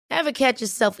Ever catch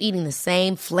yourself eating the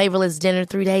same flavorless dinner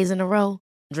 3 days in a row?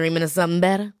 Dreaming of something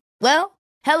better? Well,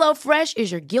 HelloFresh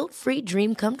is your guilt-free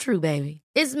dream come true, baby.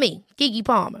 It's me, Keke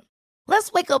Palmer.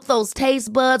 Let's wake up those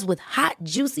taste buds with hot,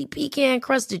 juicy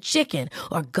pecan-crusted chicken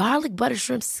or garlic butter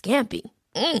shrimp scampi.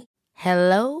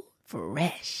 Hello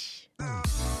Fresh.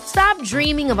 Stop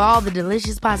dreaming of all the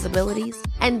delicious possibilities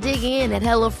and dig in at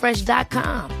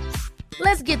HelloFresh.com.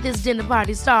 Let's get this dinner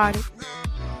party started.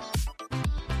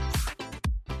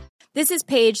 This is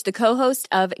Paige, the co-host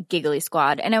of Giggly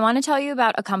Squad, and I want to tell you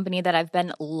about a company that I've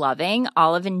been loving,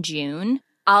 Olive & June.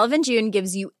 Olive & June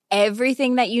gives you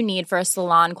everything that you need for a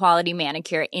salon-quality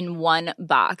manicure in one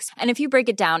box. And if you break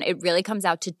it down, it really comes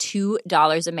out to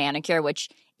 $2 a manicure, which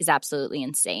is absolutely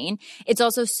insane. It's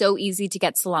also so easy to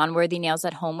get salon-worthy nails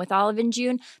at home with Olive &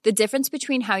 June. The difference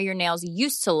between how your nails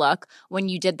used to look when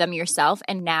you did them yourself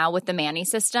and now with the Mani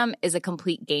system is a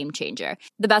complete game changer.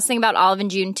 The best thing about Olive &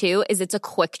 June, too, is it's a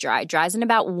quick dry. Dries in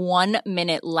about 1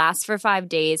 minute, lasts for 5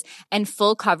 days, and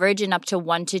full coverage in up to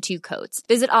 1 to 2 coats.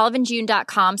 Visit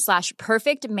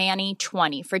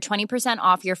oliveandjune.com/perfectmani20 for 20%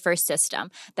 off your first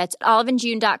system. That's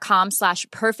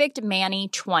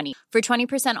oliveandjune.com/perfectmani20 for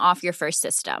 20% off your first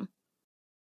system.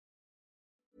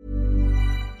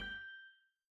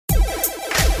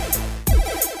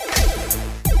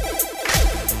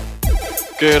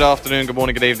 Good afternoon, good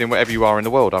morning, good evening, wherever you are in the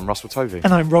world. I'm Russell Tovey.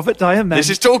 And I'm Robert Diamond. This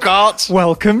is Talk Art.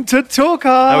 Welcome to Talk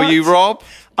Art. How are you, Rob?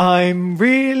 I'm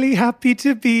really happy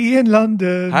to be in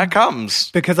London. How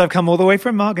comes? Because I've come all the way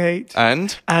from Margate.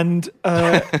 And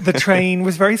the train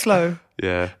was very slow.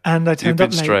 Yeah. And I turned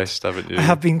up late. You've been stressed, haven't you? I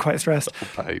have been quite stressed. Oh,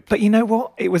 babe. But you know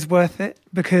what? It was worth it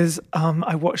because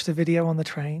I watched a video on the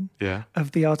train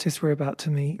of the artist we're about to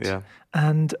meet. Yeah.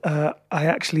 And I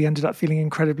actually ended up feeling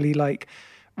incredibly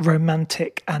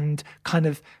romantic and kind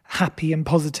of happy and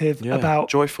positive about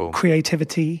joyful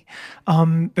creativity,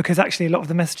 because actually a lot of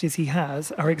the messages he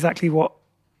has are exactly what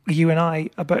you and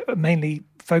I are mainly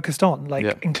focused on,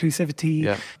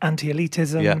 inclusivity,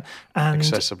 anti-elitism, and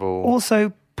accessible,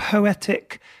 also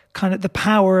poetic, kind of the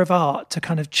power of art to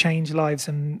kind of change lives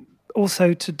and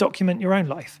also to document your own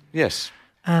life. Yes.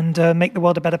 And make the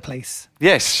world a better place.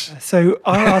 Yes. So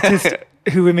our artist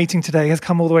who we're meeting today has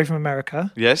come all the way from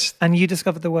America. Yes. And you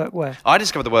discovered the work where? I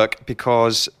discovered the work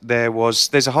because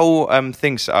there's a whole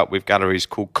thing set up with galleries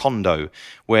called Condo,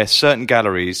 where certain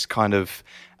galleries kind of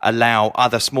allow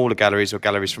other smaller galleries or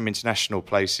galleries from international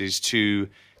places to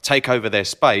take over their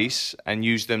space and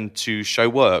use them to show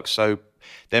work. So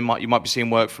you might be seeing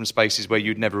work from spaces where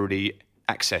you'd never really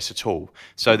access at all.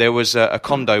 So there was a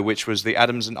Condo, which was the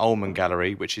Adams and Ullman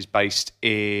Gallery, which is based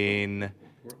in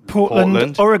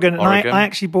Portland, Oregon. And I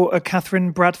actually bought a Catherine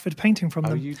Bradford painting from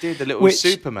them. Oh, you did? The Little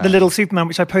Superman. The Little Superman,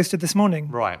 which I posted this morning.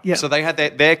 Right. Yeah. So they had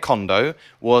their Condo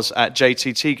was at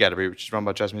JTT Gallery, which is run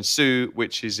by Jasmine Sue,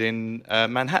 which is in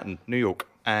Manhattan, New York.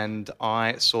 And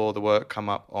I saw the work come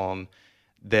up on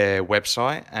their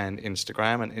website and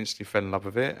Instagram and instantly fell in love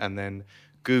with it, and then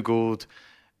Googled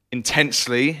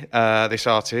intensely this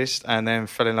artist and then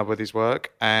fell in love with his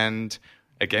work, and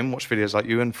again watch videos like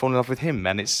you and fall in love with him.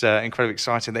 And it's incredibly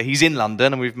exciting that he's in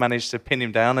London and we've managed to pin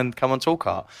him down and come on Talk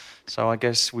Art. So I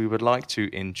guess we would like to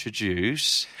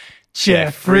introduce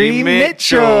Jeffrey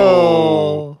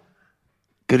Mitchell.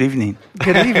 Good evening.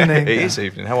 Good evening. It is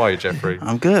evening. How are you, Jeffrey?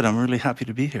 I'm good. I'm really happy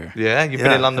to be here. Yeah? You've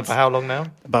been in London for how long now?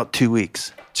 About 2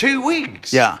 weeks. 2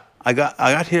 weeks? Yeah. I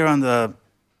got here on the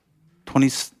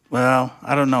 20th. Well,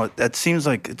 I don't know. It seems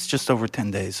like it's just over 10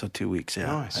 days, so 2 weeks,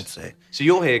 Nice. I'd say. So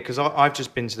you're here because I've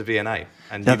just been to the V&A,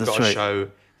 and you've got a show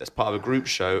that's part of a group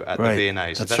show at the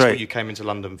V&A. So that's what you came into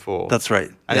London for. That's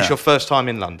right. And it's your first time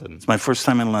in London. It's my first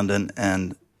time in London,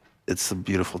 and it's a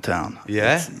beautiful town.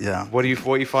 Yeah? Yeah. What do you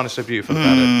find so beautiful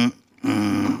about it?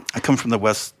 I come from the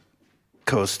West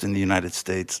Coast in the United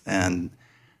States, and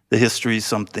the history is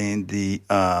something. The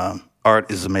art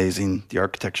is amazing. The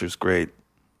architecture is great.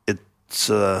 It's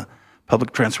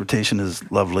public transportation is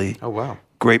lovely. Oh, wow.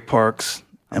 Great parks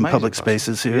and Amazing public parks.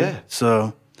 spaces here. Yeah.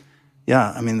 So,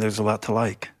 yeah, I mean, there's a lot to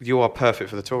like. You are perfect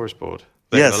for the tourist board.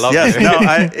 They're Yes. gonna love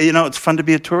you. No, it's fun to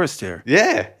be a tourist here.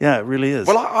 Yeah. Yeah, it really is.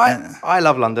 Well, I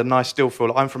love London, and I still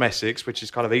feel I'm from Essex, which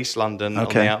is kind of East London on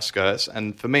the outskirts.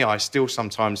 And for me, I still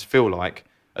sometimes feel like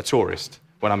a tourist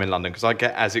when I'm in London because I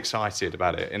get as excited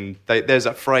about it. And there's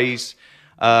that phrase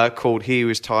called "He who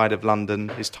is tired of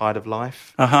London is tired of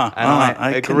life." And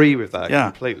I agree with that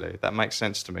completely. That makes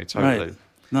sense to me totally. Right.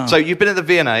 No. So you've been at the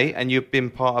V&A and you've been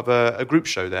part of a group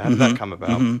show there. How did that come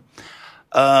about?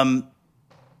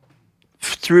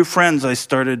 Through friends, I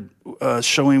started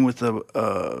showing with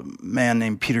a man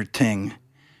named Peter Ting,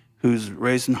 who's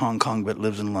raised in Hong Kong but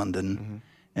lives in London.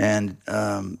 And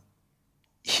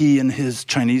he and his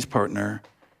Chinese partner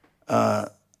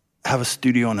have a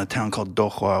studio in a town called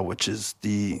Dohua, which is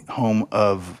the home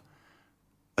of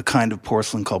a kind of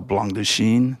porcelain called Blanc de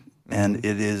Chine. And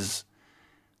it is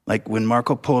like when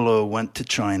Marco Polo went to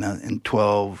China in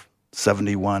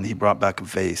 1271, he brought back a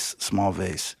vase, a small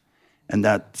vase. And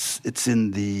it's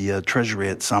in the treasury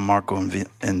at San Marco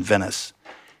in Venice.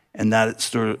 And that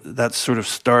sort of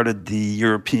started the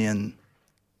European,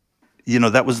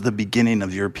 that was the beginning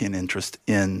of European interest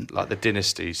in... Like the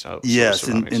dynasty, yes,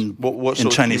 what in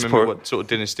Chinese what sort of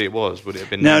dynasty it was? Would it have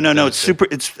been... No,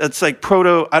 it's like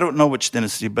proto... I don't know which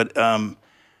dynasty, but...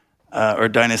 or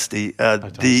dynasty.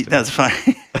 That's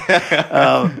fine.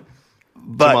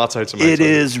 But tomato. It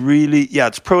is really,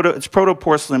 it's proto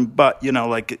porcelain, but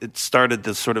it started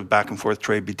this sort of back and forth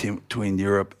trade between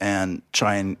Europe and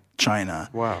China.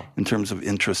 Wow. In terms of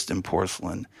interest in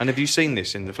porcelain. And have you seen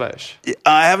this in the flesh?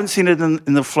 I haven't seen it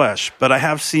in the flesh, but I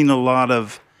have seen a lot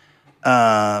of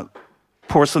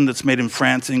porcelain that's made in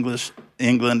France,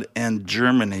 England, and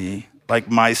Germany, like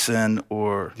Meissen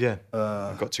or... Yeah.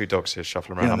 I've got 2 dogs here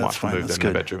shuffling around. I might have to move them in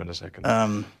the bedroom in a second.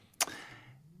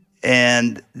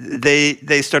 And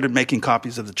they started making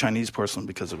copies of the Chinese porcelain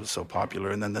because it was so popular.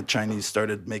 And then the Chinese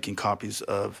started making copies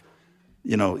of,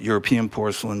 European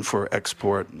porcelain for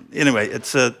export. Anyway,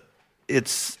 it's a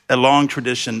long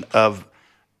tradition of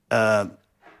a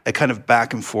kind of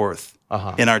back and forth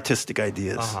in artistic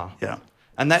ideas. Yeah.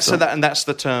 And that's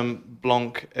the term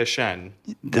Blanc et Chine,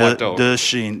 white dog. De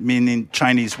Chine, meaning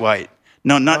Chinese white.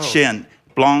 No, not Chine.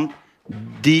 Blanc,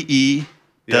 D-E.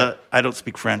 I don't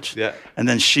speak French. Yeah. And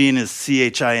then Chine is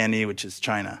C-H-I-N-E, which is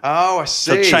China. Oh, I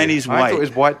see. So Chinese white. I thought it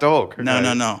was white dog. Okay.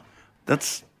 No.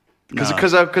 That's...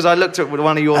 Because I looked at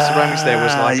one of your ceramics there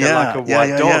was like a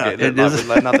white dog. It looked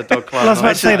like another dog climbing. Well, I was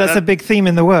about to say that's a big theme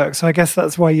in the work, so I guess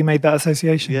that's why you made that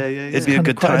association. Yeah. It'd be a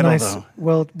good quite title, a nice though.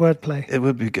 Wordplay. It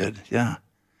would be good, yeah.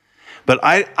 But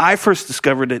I first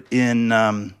discovered it in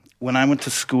when I went to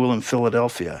school in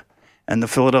Philadelphia, and the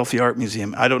Philadelphia Art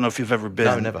Museum. I don't know if you've ever been.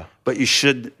 No, never. But you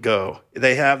should go.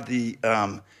 They have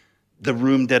the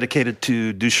room dedicated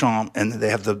to Duchamp, and they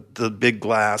have the big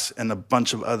glass and a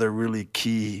bunch of other really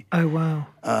key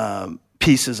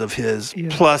pieces of his,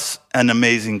 plus an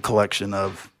amazing collection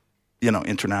of,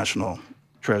 international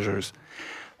treasures.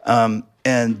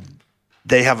 And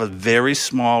they have a very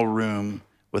small room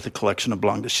with a collection of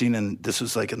Blanc de Chine, and this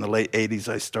was like in the late 80s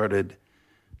I started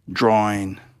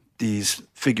drawing these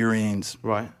figurines.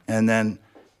 Right. And then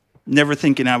never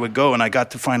thinking I would go, and I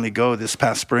got to finally go this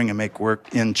past spring and make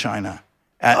work in China.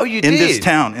 You did?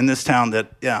 In this town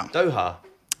that, Dohua.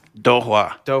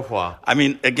 I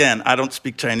mean, again, I don't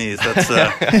speak Chinese. That's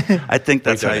I think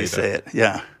that's how you say it.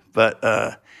 Yeah.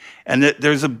 But and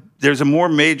there's a more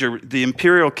major. The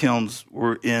imperial kilns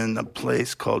were in a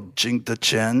place called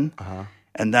Jingdezhen,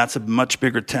 and that's a much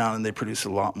bigger town, and they produce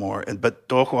a lot more. But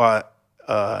Dohua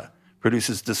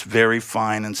produces this very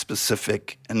fine and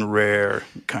specific and rare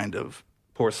kind of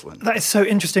porcelain. That is so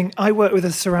interesting. I work with a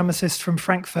ceramicist from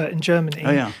Frankfurt in Germany,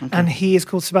 and he is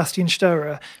called Sebastian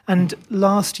Störer. And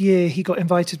last year he got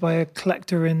invited by a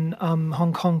collector in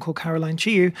Hong Kong called Caroline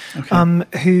Chiu,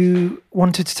 who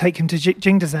wanted to take him to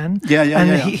Jingdezhen.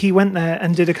 He went there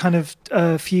and did a kind of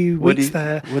a few weeks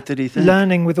there. What did he think?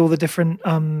 Learning with all the different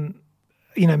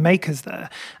makers there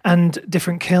and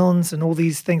different kilns and all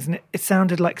these things, and it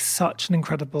sounded like such an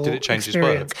incredible Did it change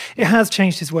experience. his work? It has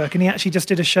changed his work, and he actually just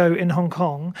did a show in Hong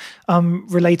Kong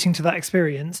relating to that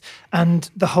experience, and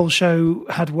the whole show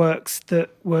had works that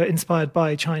were inspired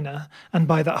by China and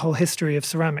by that whole history of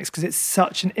ceramics, because it's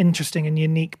such an interesting and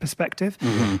unique perspective.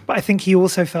 But I think he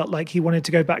also felt like he wanted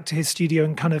to go back to his studio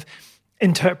and kind of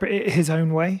interpret it his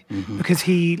own way, because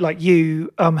he, like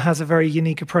you, has a very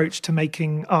unique approach to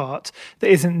making art that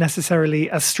isn't necessarily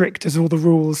as strict as all the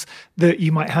rules that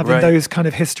you might have in those kind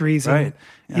of histories. And,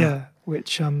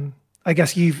 which I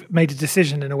guess you've made a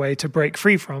decision in a way to break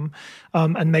free from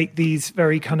and make these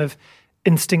very kind of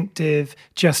instinctive,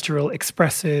 gestural,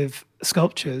 expressive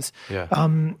sculptures,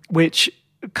 which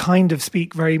kind of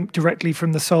speak very directly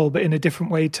from the soul, but in a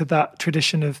different way to that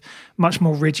tradition of much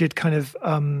more rigid kind of,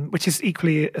 which is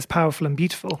equally as powerful and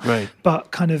beautiful, but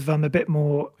kind of a bit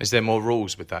more... Is there more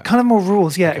rules with that? Kind of more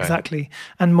rules, exactly.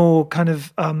 And more kind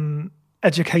of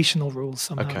educational rules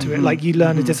somehow to it. Like you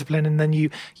learn a discipline, and then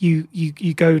you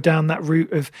go down that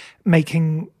route of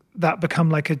making that become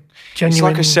like a genuine... It's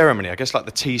like a ceremony, I guess, like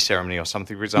the tea ceremony or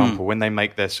something, for example. When they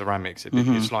make their ceramics,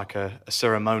 it's like a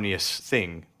ceremonious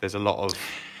thing. There's a lot of...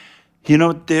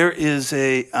 there is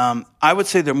I would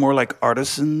say they're more like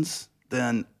artisans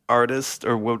than artists,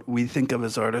 or what we think of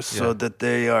as artists, so that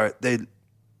they are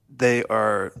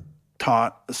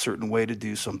taught a certain way to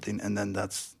do something, and then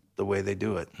that's the way they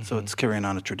do it. So it's carrying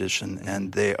on a tradition,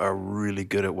 and they are really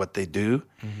good at what they do.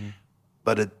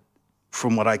 But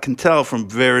from what I can tell from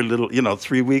very little,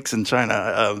 3 weeks in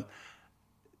China,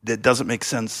 it doesn't make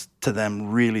sense to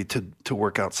them really to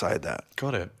work outside that.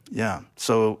 Got it. Yeah.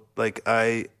 So like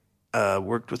I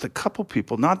worked with a couple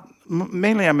people,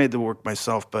 mainly I made the work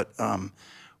myself, but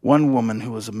one woman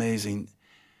who was amazing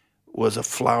was a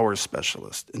flower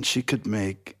specialist, and she could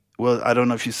make, well, I don't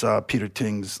know if you saw Peter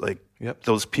Ting's,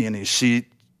 those peonies.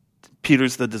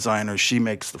 Peter's the designer. She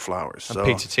makes the flowers. And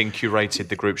Peter Ting curated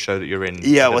the group show that you're in.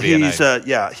 Yeah, well, V&A.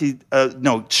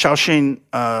 Xiaoxing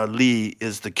Li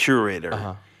is the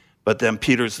curator, but then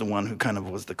Peter's the one who kind of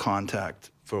was the contact.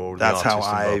 For all the That's how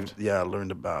artists I involved.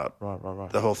 learned about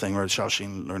Right. the whole thing, or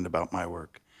Xiaoxing learned about my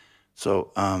work.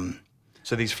 So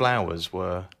So these flowers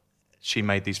she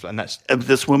made these, and that's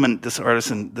this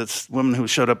artisan, this woman who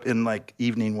showed up in like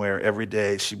evening wear every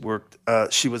day. She worked.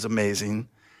 She was amazing.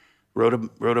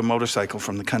 Rode a motorcycle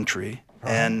from the country,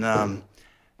 and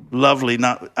lovely.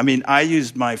 I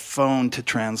used my phone to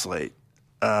translate,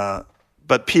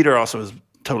 but Peter also is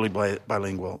totally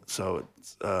bilingual, so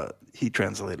he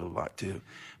translated a lot too.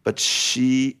 But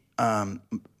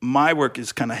my work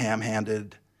is kind of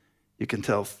ham-handed. You can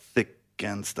tell thick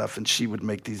and stuff, and she would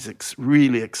make these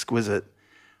really exquisite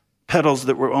petals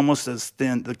that were almost as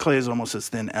thin. The clay is almost as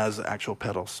thin as the actual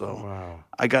petals. So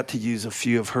I got to use a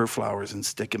few of her flowers and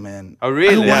stick them in. Oh,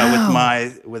 really? Yeah,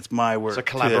 with my work. It's a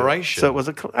collaboration. So it was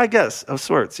I guess, of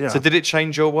sorts. Yeah. So did it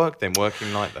change your work then,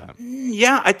 working like that?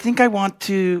 Yeah, I think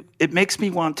it makes me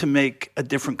want to make a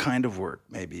different kind of work,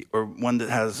 maybe, or one that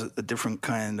has a different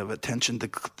kind of attention.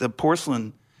 The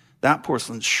porcelain. That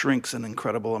porcelain shrinks an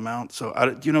incredible amount. So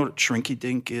do you know what shrinky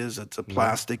dink is? It's a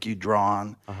plastic you draw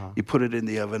on. You put it in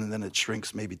the oven, and then it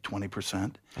shrinks maybe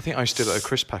 20%. I think I used to do that at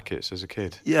crisp packets as a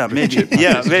kid. Yeah, maybe.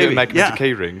 Yeah, maybe. Make them into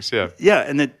key rings, yeah. Yeah,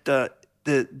 and the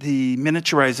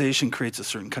miniaturization creates a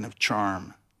certain kind of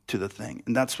charm to the thing,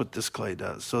 and that's what this clay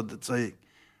does. So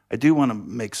I do want to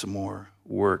make some more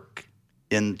work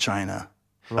in China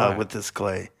with this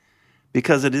clay,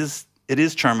 because it is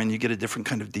charming. You get a different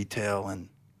kind of detail, and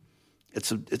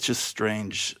it's just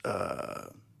strange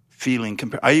feeling.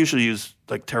 I usually use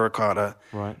like terracotta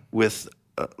with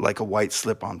like a white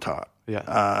slip on top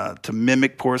to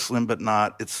mimic porcelain, but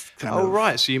not. It's kind of... Oh,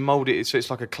 right. So you mold it so it's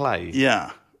like a clay.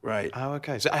 Yeah, right. Oh,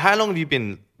 okay. So how long have you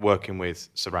been working with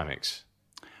ceramics?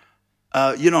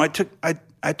 I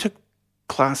took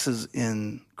classes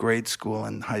in grade school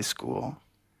and high school,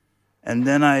 and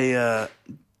then I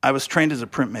was trained as a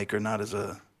printmaker, not as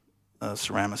a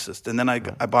ceramicist, and then I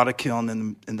bought a kiln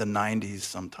in the 90s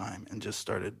sometime and just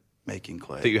started making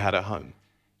clay. That you had at home?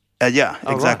 Yeah,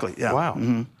 exactly. Right. Yeah. Wow.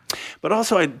 Mm-hmm. But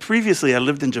also, previously I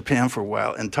lived in Japan for a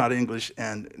while and taught English,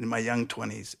 and in my young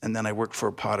 20s, and then I worked for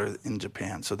a potter in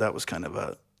Japan. So that was kind of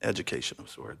a education of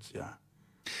sorts. Yeah.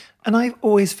 And I've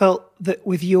always felt that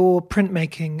with your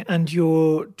printmaking and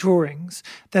your drawings,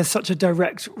 there's such a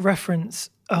direct reference,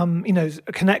 a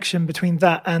connection between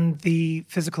that and the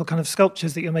physical kind of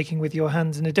sculptures that you're making with your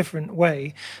hands in a different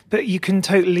way. But you can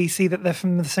totally see that they're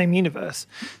from the same universe.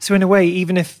 So in a way,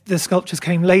 even if the sculptures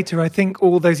came later, I think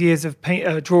all those years of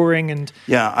drawing and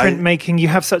printmaking, you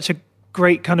have such a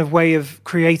great kind of way of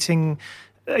creating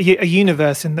a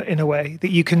universe in a way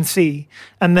that you can see,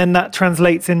 and then that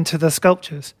translates into the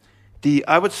sculptures.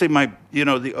 I would say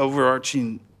the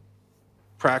overarching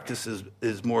practice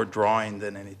is more drawing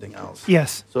than anything else.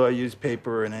 Yes. So I use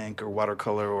paper and ink or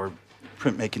watercolor or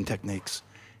printmaking techniques.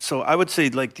 So I would say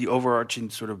like the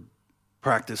overarching sort of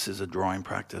practice is a drawing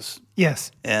practice.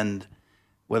 Yes. And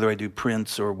whether I do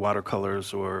prints or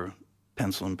watercolors or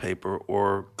pencil and paper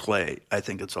or clay, I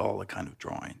think it's all a kind of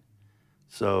drawing.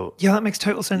 So yeah, that makes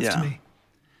total sense to me.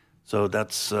 So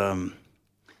that's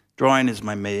drawing is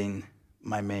my main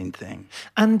thing.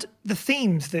 And the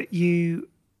themes that you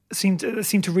seem to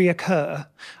reoccur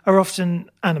are often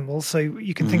animals. So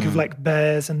you can think of like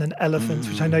bears and then elephants,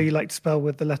 which I know you like to spell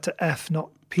with the letter F, not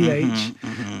PH,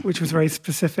 which was very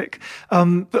specific.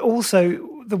 But also,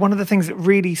 one of the things that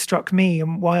really struck me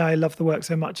and why I love the work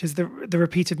so much is the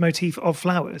repeated motif of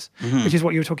flowers, which is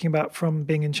what you were talking about from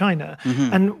being in China.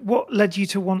 And what led you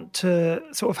to want to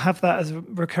sort of have that as a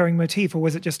recurring motif, or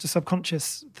was it just a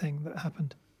subconscious thing that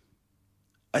happened?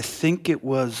 I think it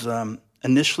was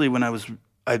initially when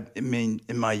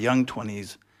in my young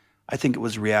 20s, I think it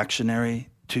was reactionary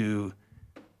to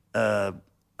a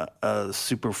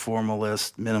super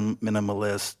formalist,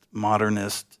 minimalist,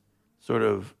 modernist sort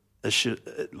of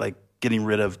like getting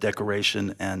rid of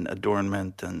decoration and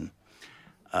adornment, and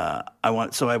I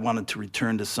wanted to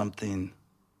return to something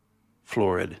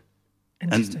florid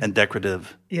Interesting. and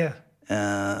decorative. Yeah.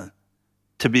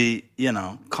 To be,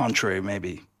 contrary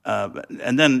maybe.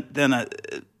 And then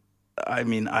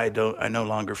I no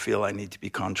longer feel I need to be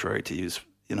contrary to use,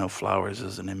 flowers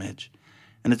as an image.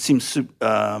 And it seems, it's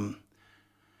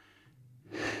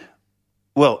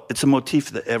a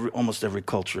motif that almost every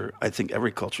culture, I think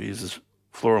every culture uses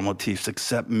floral motifs,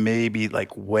 except maybe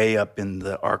like way up in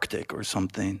the Arctic or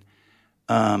something,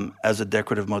 as a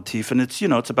decorative motif. And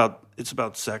it's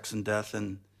about sex and death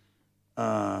and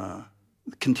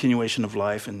continuation of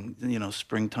life and,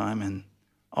 springtime and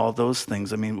all those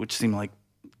things. I mean, which seem like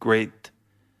great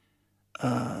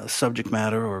subject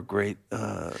matter or great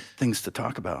things to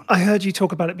talk about. I heard you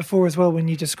talk about it before as well when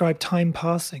you described time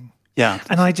passing. Yeah.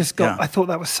 And I thought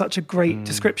that was such a great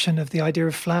description of the idea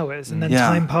of flowers and then Yeah.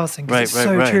 time passing. 'Cause Right, it's right,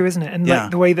 so right. true, isn't it? And Yeah.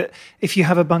 like the way that if you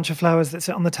have a bunch of flowers that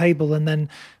sit on the table and then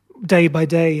day by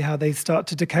day how they start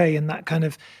to decay, and that kind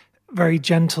of very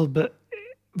gentle but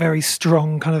very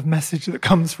strong kind of message that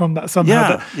comes from that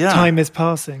somehow, that time is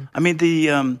passing. I mean,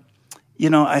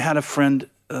 I had a friend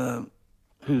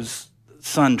whose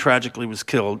son tragically was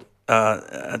killed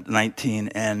at 19,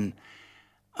 and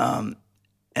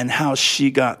how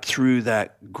she got through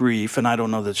that grief, and I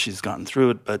don't know that she's gotten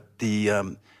through it, but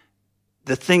the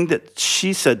thing that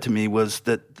she said to me was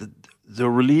that the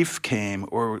relief came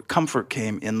or comfort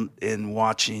came in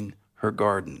watching her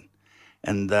garden,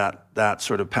 and that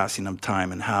sort of passing of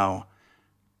time and how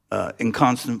in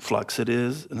constant flux it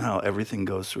is, and how everything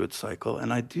goes through its cycle.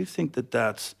 And I do think that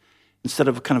that's, instead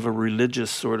of kind of a religious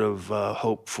sort of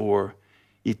hope for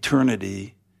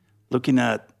eternity, looking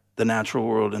at the natural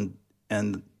world and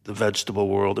the vegetable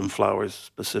world and flowers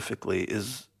specifically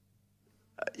is,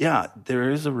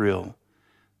 there is a real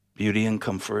beauty and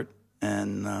comfort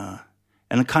and a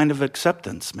kind of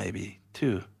acceptance maybe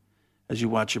too, as you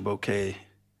watch your bouquet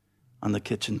on the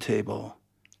kitchen table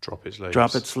Drop its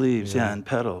leaves. and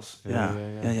petals. Yeah.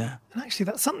 And actually,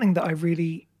 that's something that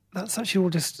that's actually all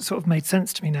just sort of made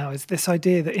sense to me now, is this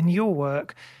idea that in your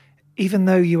work, even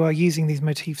though you are using these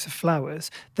motifs of flowers,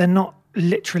 they're not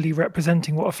literally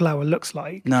representing what a flower looks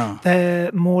like. No.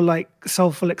 They're more like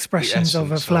soulful expressions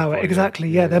of a essence flower. of, Exactly.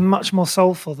 Yeah, they're much more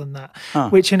soulful than that,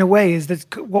 which in a way is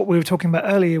what we were talking about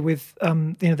earlier with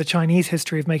the Chinese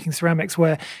history of making ceramics,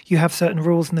 where you have certain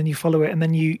rules and then you follow it and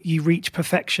then you reach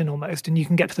perfection almost, and you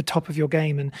can get to the top of your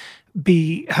game and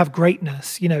have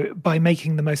greatness, by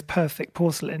making the most perfect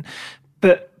porcelain.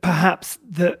 But perhaps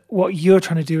that what you're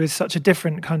trying to do is such a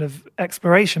different kind of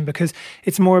exploration, because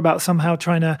it's more about somehow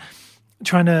trying to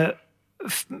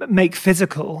make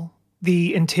physical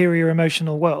the interior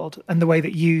emotional world and the way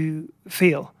that you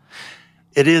feel.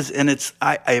 It is, and it's.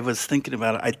 I was thinking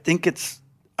about it. I think it's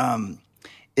in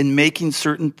making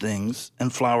certain things,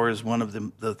 and flower is one of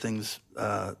the things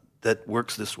that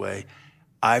works this way.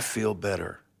 I feel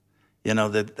better,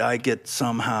 that I get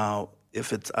somehow.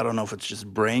 I don't know if it's just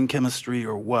brain chemistry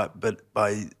or what, but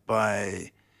by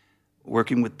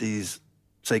working with these,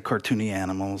 say, cartoony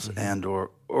animals, and or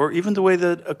even the way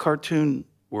that a cartoon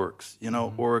works,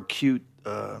 or a cute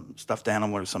stuffed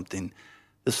animal or something,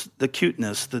 the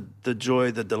cuteness, the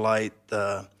joy, the delight,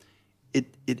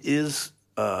 it is,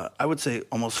 I would say,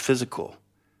 almost physical,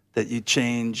 that you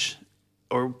change,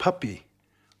 or a puppy,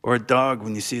 or a dog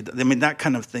when you see it. I mean, that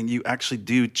kind of thing, you actually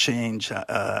do change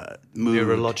mood.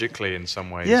 Neurologically in some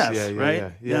ways. Yes,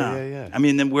 right? Yeah. I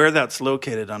mean, and where that's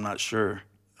located, I'm not sure.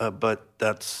 But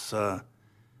that's, I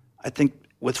think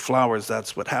with flowers,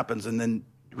 that's what happens. And then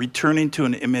returning to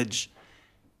an image,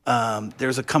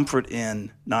 there's a comfort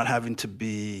in not having to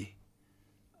be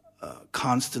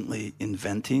constantly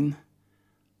inventing,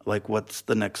 like what's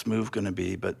the next move going to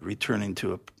be, but returning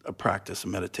to a practice, a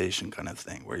meditation kind of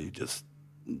thing, where you just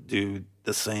do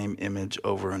the same image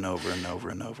over and over and over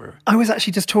and over. I was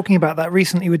actually just talking about that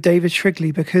recently with David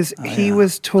Shrigley, because he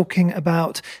was talking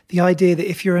about the idea that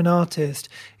if you're an artist,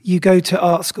 you go to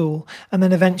art school and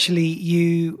then eventually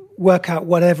you work out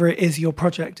whatever it is your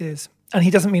project is. And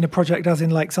he doesn't mean a project as in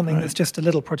like something that's just a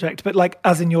little project, but like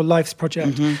as in your life's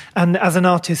project. Mm-hmm. And as an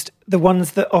artist, the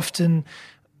ones that often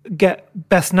get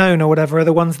best known or whatever are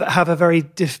the ones that have a very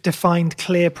defined,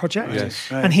 clear project.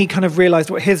 Yes. Right. And he kind of realized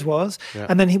what his was. Yeah.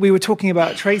 And then we were talking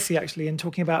about Tracy actually, and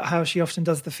talking about how she often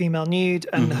does the female nude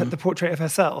and the portrait of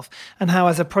herself, and how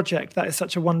as a project that is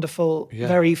such a wonderful,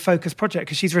 very focused project,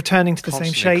 because she's returning to the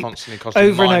same shape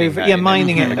over and over. Yeah,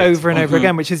 mining it over and over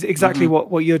again, which is exactly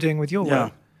what you're doing with your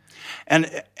work.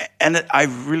 And I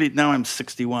really, now I'm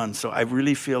 61, so I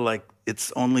really feel like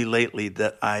it's only lately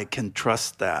that I can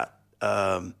trust that.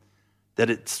 That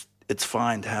it's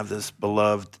fine to have this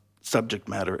beloved subject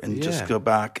matter and just go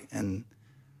back, and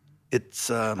it's.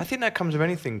 I think that comes with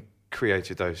anything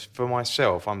created those. For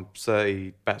myself, I'm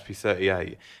 30, about to be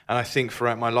 38, and I think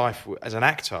throughout my life as an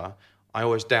actor, I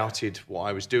always doubted what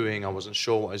I was doing. I wasn't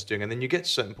sure what I was doing, and then you get to a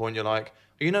certain point, you're like,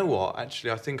 you know what?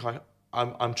 Actually, I think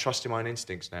I'm trusting my own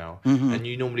instincts now. And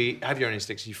you normally have your own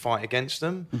instincts, and you fight against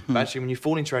them. But actually, when you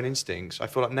fall into your own instincts, I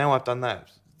feel like now I've done that,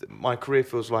 my career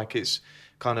feels like it's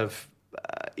kind of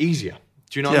easier.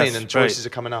 Do you know what I mean? And choices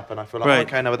are coming up, and I feel like,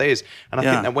 okay, I know what that is. And I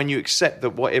think that when you accept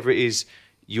that whatever it is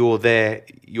you're there,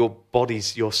 your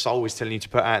body's, your soul is telling you to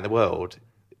put out in the world,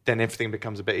 then everything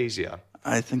becomes a bit easier.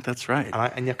 I think that's right.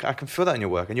 And I can feel that in your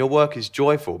work. And your work is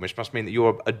joyful, which must mean that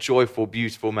you're a joyful,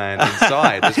 beautiful man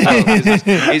inside as well.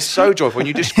 It's so joyful. And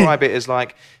you describe it as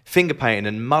like finger painting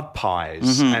and mud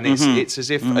pies. And it's as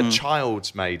if a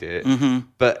child's made it.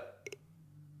 But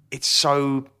it's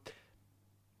so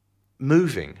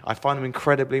moving. I find them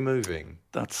incredibly moving.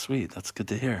 That's sweet. That's good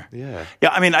to hear. Yeah. Yeah,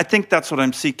 I mean, I think that's what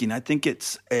I'm seeking. I think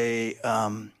it's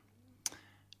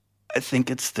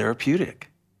therapeutic.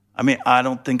 I mean, I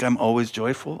don't think I'm always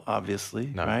joyful,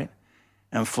 obviously, right?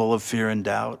 I'm full of fear and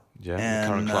doubt. Yeah, and, the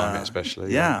current climate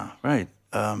especially. Yeah, right.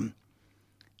 And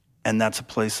that's a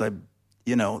place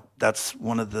that's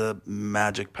one of the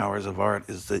magic powers of art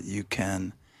is that it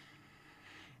can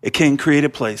create a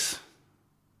place,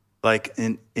 like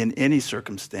in any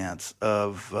circumstance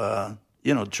of,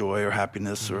 joy or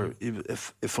happiness, or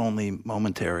if only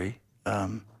momentary.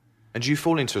 And do you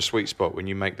fall into a sweet spot when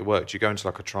you make the work? Do you go into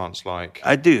like a trance-like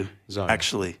I do, zone?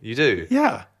 Actually. You do?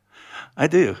 Yeah, I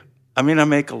do. I mean, I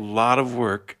make a lot of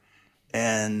work,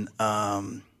 and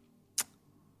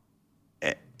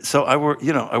so I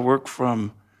work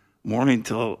from morning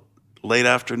till late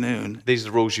afternoon. These are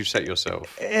the rules you've set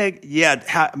yourself?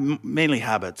 Mainly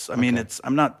habits. I mean,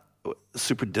 I'm not a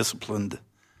super disciplined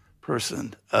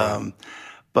person,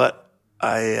 but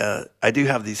I do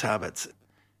have these habits.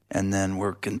 And then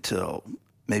work until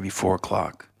maybe 4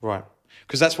 o'clock. Right.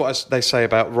 Because that's what they say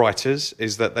about writers,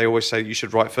 is that they always say you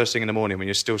should write first thing in the morning when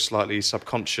you're still slightly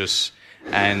subconscious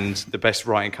and the best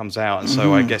writing comes out. And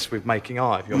so I guess with making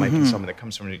art, if you're making something that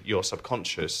comes from your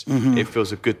subconscious, it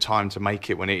feels a good time to make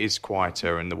it when it is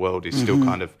quieter and the world is still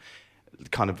kind of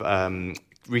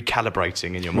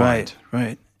recalibrating in your mind.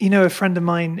 Right. You know, a friend of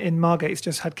mine in Margate's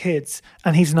just had kids,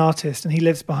 and he's an artist, and he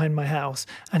lives behind my house.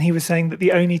 And he was saying that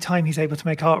the only time he's able to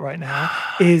make art right now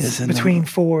is between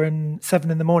 4 and 7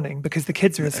 in the morning, because the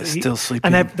kids are asleep, still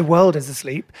sleeping, and the world is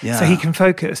asleep, so he can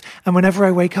focus. And whenever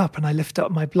I wake up and I lift up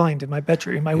my blind in my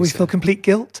bedroom, I always feel complete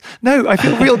guilt. No, I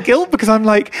feel real guilt, because I'm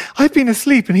like, I've been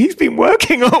asleep and he's been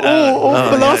working all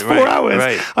for the last 4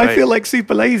 hours. I feel like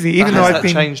super lazy, even though I've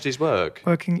been changed his work.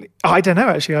 Working. I don't know,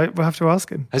 actually. We'll have to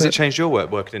ask him. Has it changed your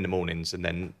work, working in the mornings and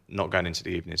then not going into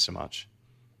the evenings so much?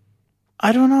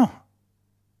 I don't know.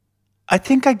 I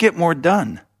think I get more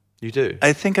done. You do?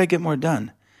 I think I get more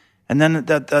done. And then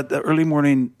that early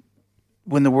morning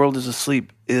when the world is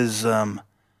asleep is,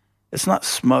 it's not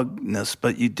smugness,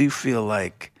 but you do feel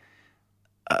like,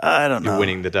 I don't know. You're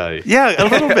winning the day. Yeah, a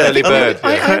little bit. Early bird.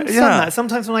 I understand that.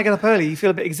 Sometimes when I get up early, you feel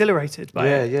a bit exhilarated by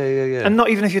it. Yeah. And not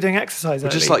even if you're doing exercise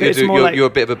early. Just like you're a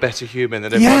bit of a better human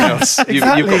than everyone else. You've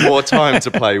got more time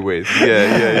to play with.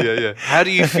 Yeah. How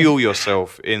do you fuel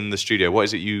yourself in the studio? What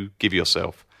is it you give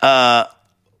yourself?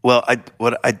 Well,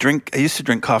 I drink. I used to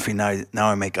drink coffee. Now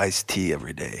I make iced tea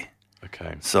every day.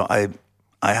 Okay. So I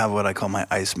have what I call my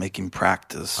ice making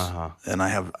practice, and I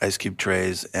have ice cube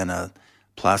trays and a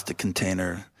plastic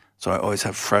container, so I always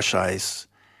have fresh ice,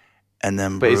 and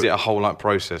then. But is it a whole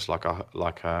process, like a?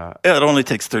 Yeah, it only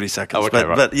takes 30 seconds. Oh, okay,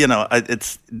 but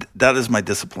that is my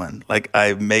discipline. Like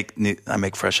I make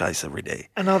fresh ice every day.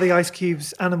 And are the ice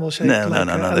cubes animal shaped? No.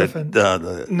 Elephant? No.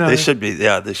 They should be.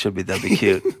 Yeah, they should be. That'd be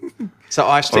cute. So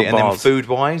iced tea, and then food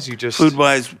wise, you just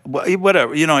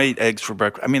whatever. I eat eggs for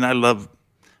breakfast. I mean, I love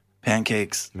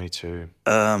pancakes. Me too.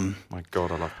 My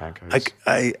God, I love pancakes.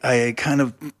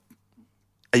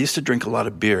 I used to drink a lot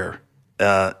of beer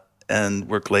and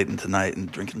work late into the night and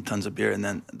drinking tons of beer. And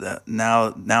then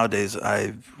nowadays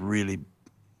I've really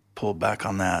pulled back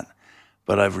on that,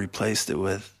 but I've replaced it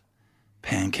with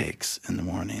pancakes in the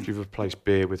morning. You've replaced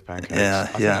beer with pancakes.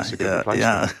 That's a good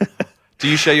replacement. Do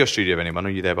you share your studio with anyone, or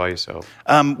are you there by yourself?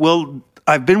 Well,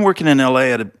 I've been working in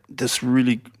LA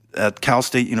at Cal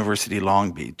State University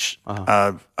Long Beach.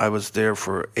 I was there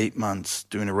for 8 months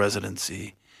doing a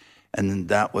residency. And then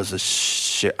that was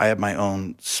I had my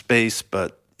own space,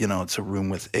 but it's a room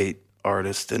with 8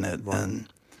 artists in it, and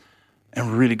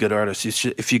really good artists.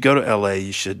 If you go to LA,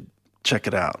 you should check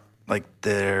it out. Like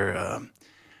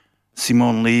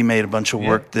Simone Lee made a bunch of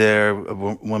work there. A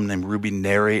woman named Ruby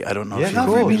Neri. I don't know if you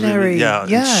know Ruby Neri. Yeah.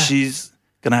 And she's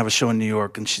gonna have a show in New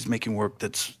York, and she's making work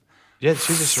that's Yeah,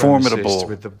 she's a formidable ceramicist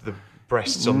with the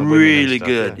breasts on the women really and stuff.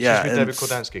 good. Yeah, she's with and David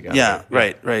Kordansky. Gallery. Yeah,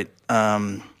 right.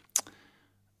 Anna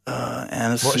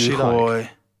What's she Suhoy.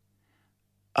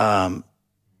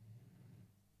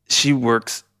 She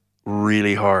works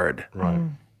really hard, Right.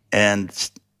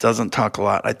 and doesn't talk a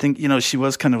lot. I think she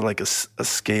was kind of like a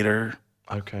skater.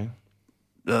 Okay.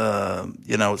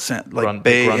 Like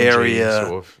Bay grungy Area.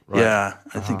 sort of, right. Yeah,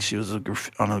 I think she was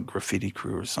on a graffiti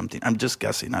crew or something. I'm just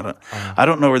guessing. I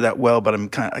don't know her that well, but I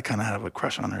kind of have a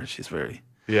crush on her. She's very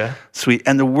sweet,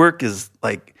 and the work is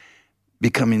like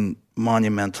becoming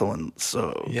monumental and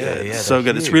so good. Yeah, so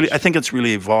good. huge. It's really. I think it's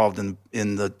really evolved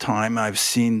in the time I've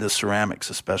seen the ceramics,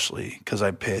 especially because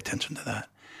I pay attention to that.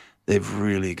 They've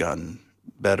really gotten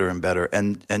better and better,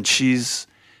 and she's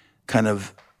kind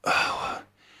of.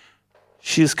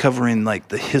 She's covering like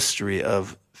the history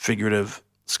of figurative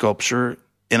sculpture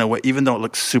in a way, even though it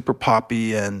looks super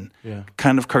poppy and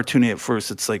kind of cartoony at first,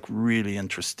 it's like really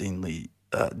interestingly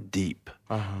deep.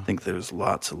 I think there's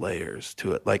lots of layers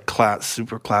to it, like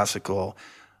super classical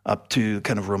up to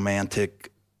kind of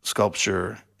romantic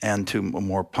sculpture and to a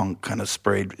more punk kind of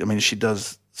sprayed. I mean, she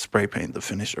does spray paint the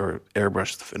finish or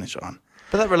airbrush the finish on.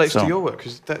 But that relates to your work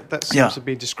because that seems to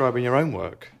be describing your own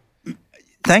work.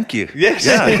 Thank you. Yes.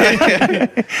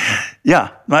 Yeah.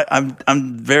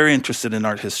 I'm very interested in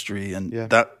art history, and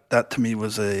that to me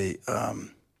was I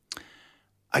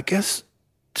guess,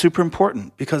 super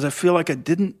important because I feel like I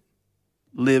didn't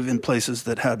live in places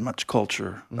that had much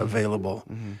culture available.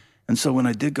 Mm-hmm. And so when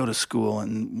I did go to school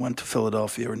and went to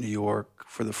Philadelphia or New York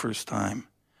for the first time,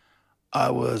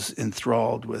 I was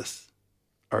enthralled with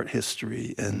art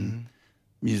history and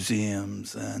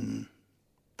museums and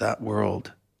that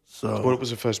world. So, what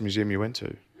was the first museum you went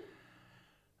to?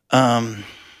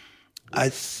 I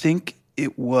think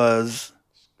it was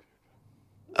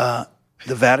the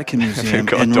Vatican Museum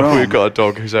in Rome. We've got a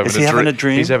dog who's having a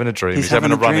dream. He's having a dream. He's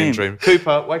having a running dream.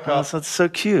 Cooper, wake up. Oh, that's so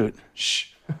cute. Shh.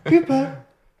 Cooper.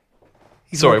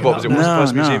 Sorry, what was it? What was the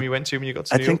first No. museum you went to when you got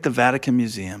to New York? I think the Vatican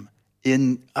Museum.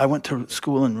 I went to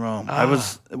school in Rome.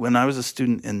 When I was a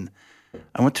student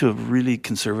I went to a really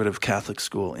conservative Catholic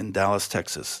school in Dallas,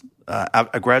 Texas.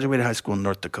 I graduated high school in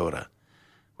North Dakota,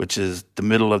 which is the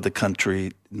middle of the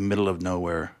country, middle of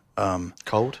nowhere.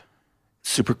 Cold?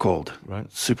 Super cold.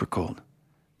 Right. Super cold.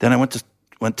 Then I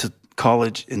went to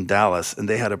college in Dallas, and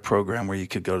they had a program where you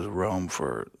could go to Rome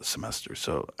for a semester.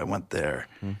 So I went there,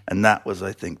 and that was,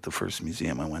 I think, the first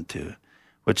museum I went to,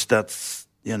 which that's,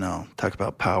 talk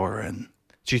about power. And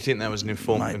do you think that was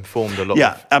informed a lot?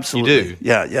 Yeah, absolutely. You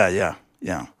do?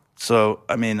 Yeah. So,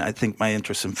 I mean, I think my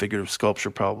interest in figurative sculpture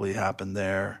probably happened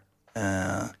there.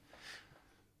 And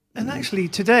actually,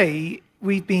 today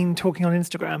we've been talking on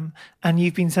Instagram, and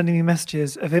you've been sending me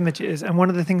messages of images. And one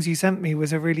of the things you sent me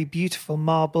was a really beautiful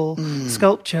marble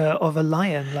sculpture of a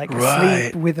lion, like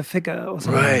asleep with a figure or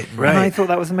something. Right. And I thought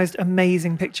that was the most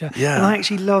amazing picture. Yeah. And I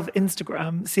actually love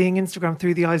Instagram, seeing Instagram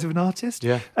through the eyes of an artist.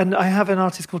 Yeah. And I have an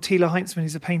artist called Thilo Heinzmann,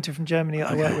 who's a painter from Germany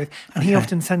that I work with. And he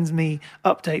often sends me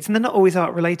updates. And they're not always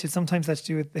art related. Sometimes they're to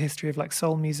do with the history of like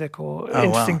soul music or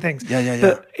interesting things. Yeah.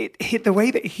 But the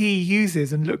way that he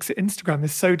uses and looks at Instagram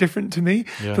is so different to me.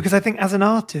 Because I think as an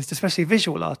artist, especially a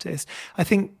visual artist, I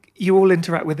think you all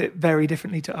interact with it very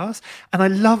differently to us. And I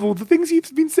love all the things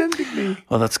you've been sending me.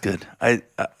 Well, that's good. I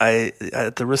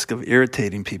at the risk of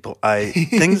irritating people,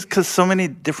 because so many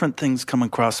different things come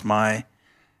across my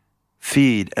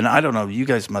feed, and I don't know, you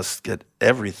guys must get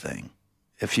everything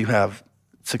if you have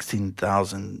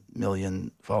 16,000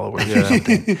 million followers or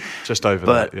something. Just over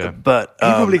that, yeah. But He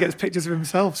probably gets pictures of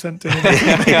himself sent to him.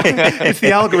 It's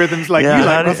the algorithms like, you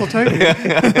like Russell Tovey.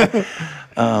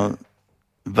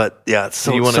 But yeah,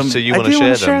 so you want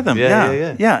to share them?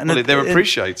 Yeah. And well, they're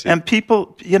appreciated. And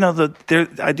people,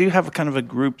 I do have a kind of a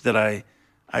group that I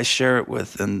share it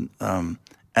with, and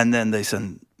then they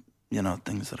send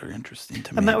things that are interesting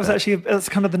to me. And that was that's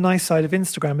kind of the nice side of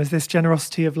Instagram, is this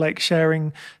generosity of like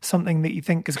sharing something that you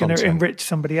think is going to enrich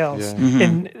somebody else. Yeah.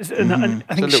 And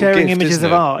I think sharing gift, images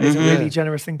of art is a really Yeah.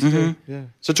 generous thing to do. Yeah.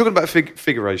 So talking about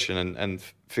figuration and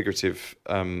figurative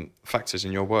factors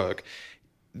in your work,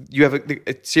 you have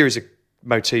a series of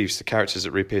motifs, the characters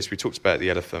that reappear. So we talked about the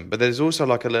elephant, but there's also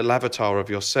like a little avatar of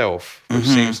yourself which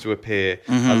seems to appear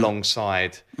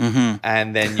alongside,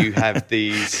 and then you have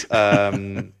these,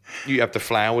 you have the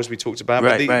flowers we talked about.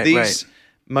 Right, but these right.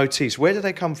 motifs, where do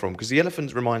they come from? Because the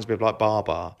elephant reminds me of like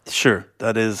Babar. Sure,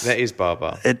 that is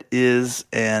Babar. It is,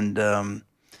 and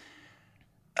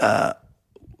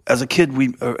as a kid,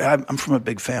 I'm from a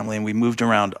big family, and we moved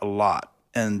around a lot,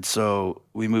 and so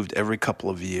we moved every couple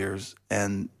of years,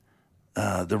 and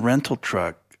the rental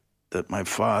truck that my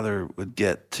father would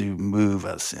get to move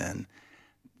us in.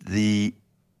 The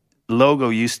logo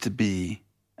used to be,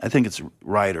 I think it's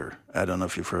Ryder. I don't know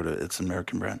if you've heard of it. It's an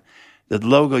American brand. The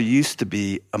logo used to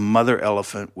be a mother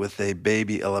elephant with a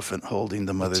baby elephant holding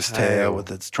the mother's tail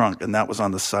with its trunk, and that was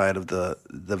on the side of the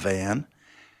van.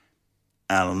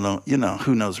 I don't know,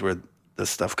 who knows where this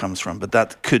stuff comes from, but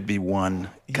that could be one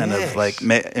kind of like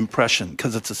impression,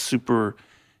 because it's a super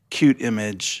cute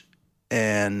image,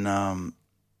 and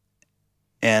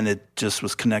it just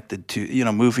was connected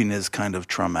to, moving is kind of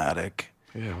traumatic.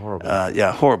 Yeah, horrible.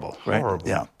 Horrible, right? Horrible.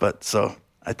 Yeah, but so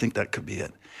I think that could be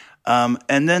it.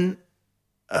 And then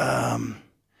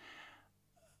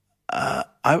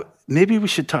maybe we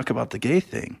should talk about the gay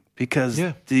thing, because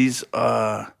these,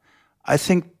 I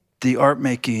think the art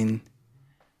making,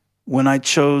 when I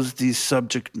chose these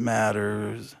subject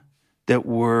matters that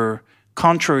were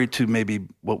contrary to maybe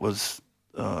what was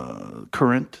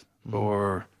current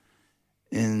or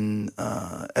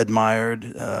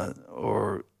admired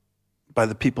or by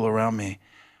the people around me,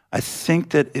 I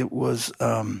think that it was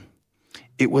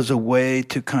a way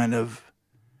to kind of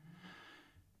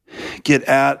get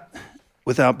at,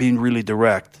 without being really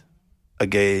direct, a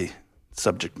gay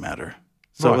subject matter.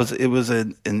 So it was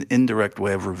an indirect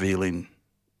way of revealing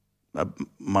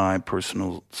my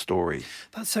personal story.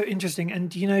 That's so interesting.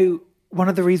 And one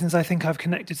of the reasons I think I've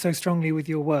connected so strongly with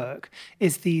your work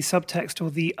is the subtext,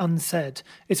 or the unsaid.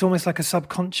 It's almost like a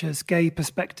subconscious gay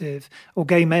perspective, or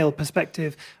gay male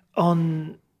perspective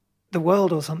on the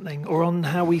world or something, or on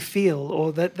how we feel,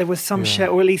 or that there was some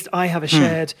shared, or at least I have a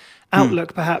shared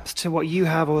outlook perhaps to what you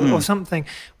have, or something,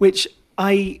 which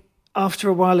I, after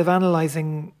a while of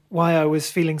analysing why I was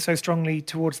feeling so strongly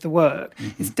towards the work,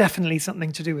 it's definitely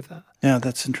something to do with that. Yeah,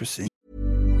 that's interesting.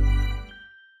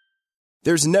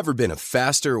 There's never been a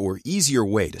faster or easier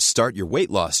way to start your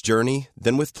weight loss journey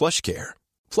than with PlushCare.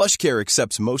 PlushCare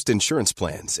accepts most insurance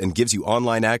plans and gives you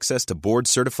online access to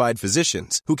board-certified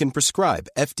physicians who can prescribe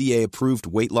FDA-approved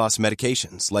weight loss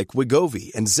medications like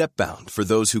Wegovy and Zepbound for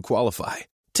those who qualify.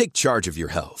 Take charge of your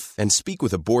health and speak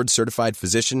with a board-certified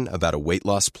physician about a weight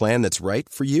loss plan that's right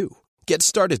for you. Get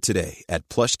started today at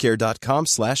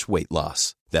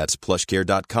plushcare.com/weight-loss. That's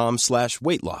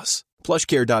plushcare.com/weight-loss.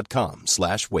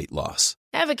 plushcare.com/weight-loss.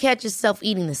 Ever catch yourself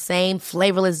eating the same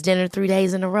flavorless dinner 3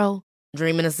 days in a row?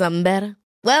 Dreaming of something better?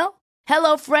 Well,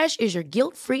 HelloFresh is your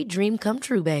guilt-free dream come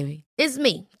true, baby. It's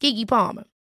me, Keke Palmer.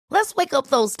 Let's wake up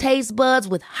those taste buds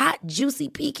with hot, juicy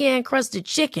pecan-crusted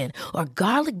chicken or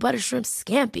garlic butter shrimp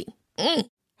scampi.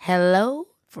 Hello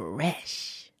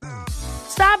Fresh.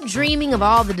 Stop dreaming of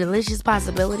all the delicious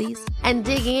possibilities and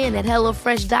dig in at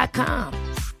HelloFresh.com.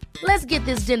 Let's get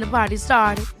this dinner party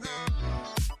started.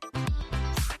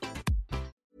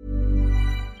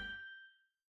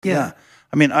 Yeah.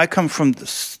 I mean, I come from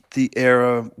the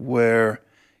era where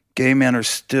gay men are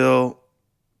still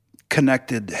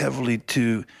connected heavily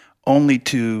only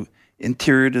to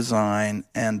interior design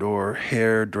and or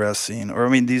hairdressing, or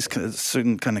these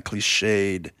certain kind of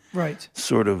cliched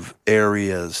sort of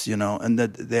areas, and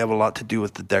that they have a lot to do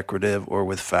with the decorative or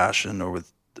with fashion or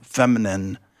with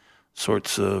feminine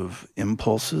sorts of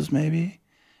impulses, maybe,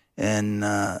 and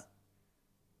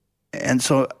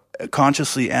so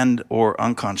consciously and or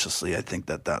unconsciously, I think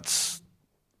that's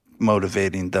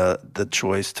motivating the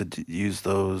choice to use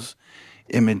those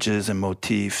images and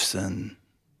motifs, and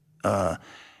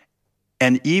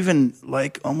even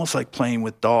almost like playing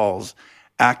with dolls,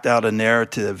 act out a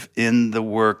narrative in the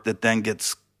work that then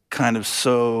gets kind of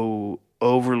so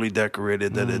overly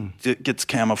decorated that it gets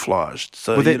camouflaged.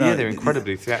 So they're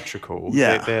incredibly theatrical.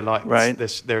 Yeah, they're like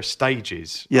they're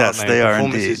stages. Yes, aren't they are.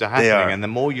 Performances indeed. are happening, they are. And the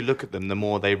more you look at them, the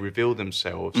more they reveal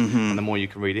themselves, and the more you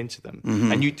can read into them.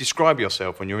 And you describe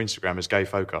yourself on your Instagram as gay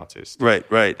folk artist. Right.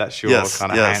 That's your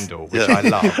kind of handle, which I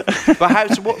love.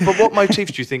 But what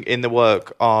motifs do you think in the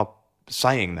work are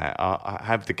saying that?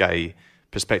 Have the gay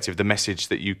perspective, the message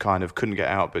that you kind of couldn't get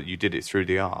out, but you did it through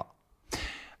the art?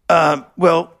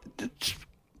 Well,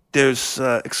 there's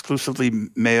exclusively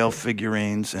male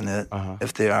figurines in it,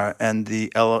 if they are, and I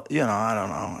don't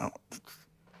know,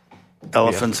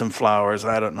 elephants and flowers.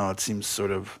 I don't know. It seems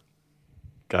sort of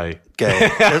gay.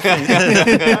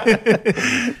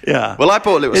 Yeah. Well, I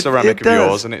bought a little ceramic of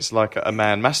yours, and it's like a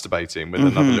man masturbating with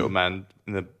another little man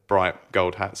in the bright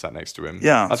gold hat sat next to him.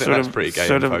 Yeah, I think that's pretty gay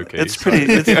and folky. It's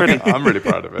pretty. I'm really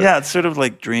proud of it. Yeah, it's sort of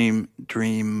like dream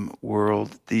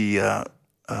world.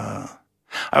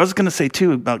 I was going to say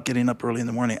too about getting up early in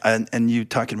the morning, and you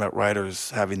talking about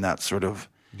writers having that sort of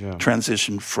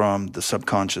transition from the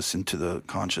subconscious into the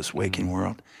conscious waking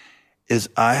world. Is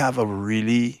I have a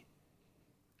really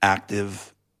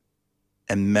active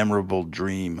and memorable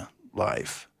dream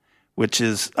life which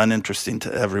is uninteresting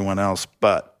to everyone else.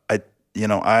 But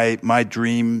my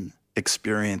dream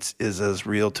experience is as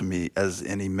real to me as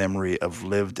any memory of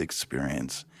lived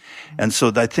experience. And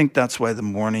so I think that's why the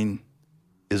morning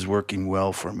is working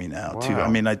well for me now, too. I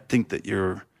mean, I think that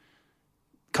your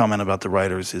comment about the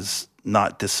writers is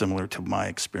not dissimilar to my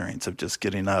experience of just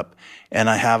getting up. And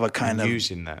I have a kind of...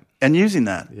 using that.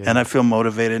 Yeah. And I feel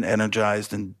motivated,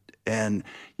 energized, and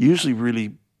usually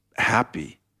really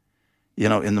happy,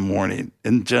 in the morning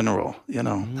in general,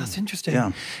 That's interesting.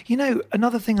 Yeah.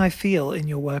 Another thing I feel in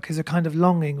your work is a kind of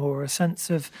longing or a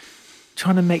sense of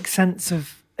trying to make sense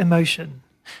of emotion.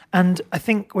 And I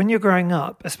think when you're growing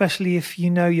up, especially if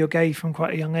you know you're gay from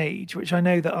quite a young age, which I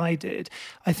know that I did,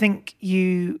 I think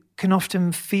you can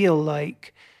often feel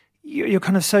like you're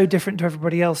kind of so different to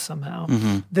everybody else somehow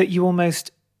that you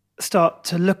almost start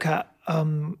to look at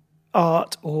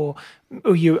art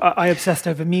I obsessed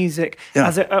over music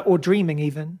or dreaming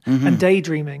even and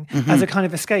daydreaming as a kind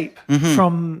of escape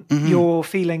from your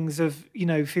feelings of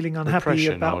feeling unhappy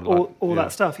Depression about or all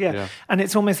that stuff and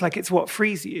it's almost like it's what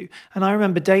frees you. And I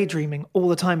remember daydreaming all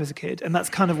the time as a kid, and that's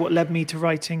kind of what led me to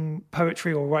writing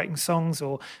poetry or writing songs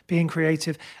or being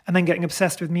creative, and then getting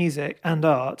obsessed with music and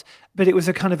art. But it was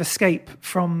a kind of escape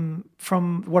from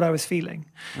what I was feeling.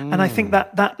 And I think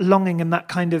that longing and that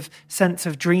kind of sense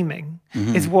of dreaming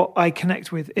is what I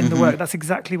connect with in the work. That's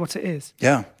exactly what it is.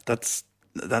 Yeah, that's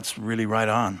really right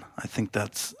on. I think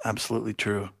that's absolutely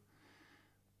true.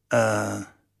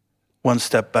 One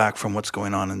step back from what's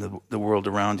going on in the world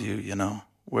around you,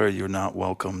 where you're not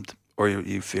welcomed or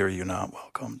you fear you're not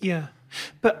welcomed. Yeah.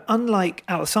 But unlike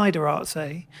outsider art,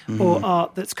 say, or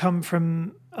art that's come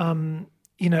from...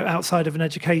 outside of an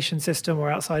education system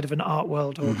or outside of an art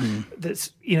world or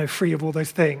that's, free of all those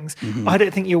things. I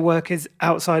don't think your work is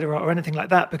outsider art or anything like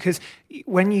that, because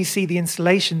when you see the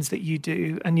installations that you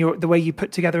do and the way you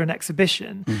put together an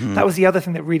exhibition, that was the other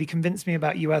thing that really convinced me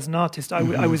about you as an artist.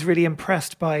 I was really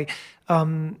impressed by,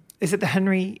 is it the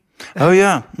Henry... Oh,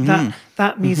 yeah.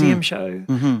 That museum show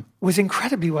was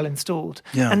incredibly well installed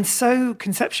and so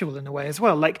conceptual in a way as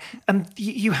well. And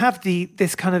you have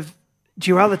this kind of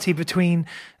duality between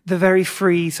the very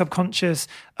free subconscious,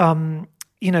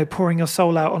 pouring your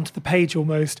soul out onto the page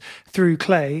almost through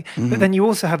clay, but then you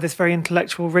also have this very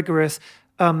intellectual, rigorous,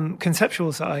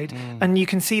 conceptual side, and you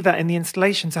can see that in the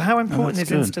installation. So how important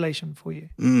is installation for you?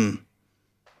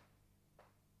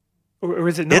 Or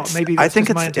is it not? Maybe I think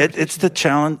it's the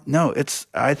challenge. No,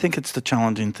 I think it's the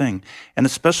challenging thing, and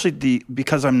especially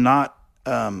because I'm not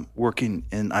working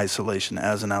in isolation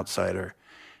as an outsider.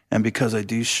 And because I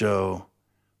do show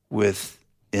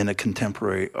in a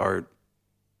contemporary art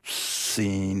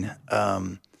scene,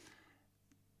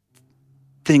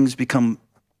 things become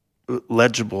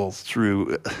legible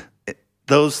through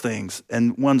those things,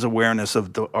 and one's awareness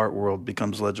of the art world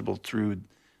becomes legible through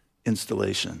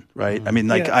installation, right? I mean,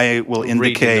 I will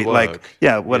indicate,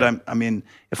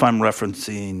 if I'm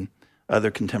referencing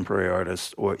other contemporary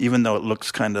artists, or even though it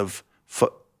looks kind of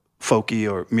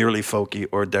folky or merely folky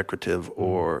or decorative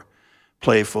or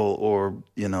playful or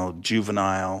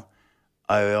juvenile,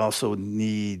 I also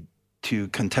need to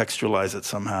contextualize it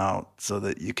somehow so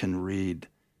that you can read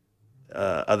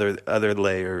other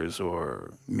layers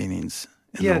or meanings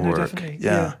in the work. Definitely.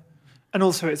 Yeah. And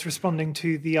also it's responding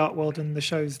to the art world and the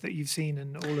shows that you've seen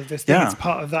and all of this thing. It's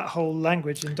part of that whole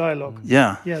language and dialogue.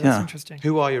 Yeah. That's interesting.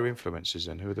 Who are your influences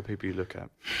then? Who are the people you look at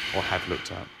or have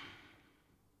looked at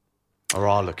or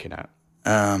are looking at?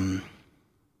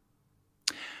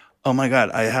 Oh my God,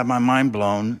 I had my mind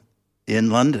blown in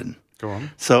London. Go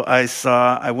on. So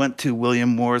I went to William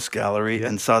Moore's gallery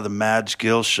and saw the Madge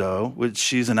Gill show, which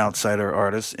she's an outsider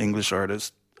artist, English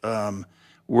artist,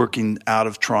 working out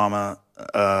of trauma,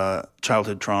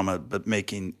 childhood trauma, but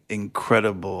making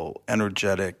incredible,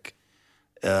 energetic,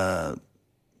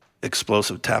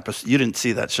 explosive tapestry. You didn't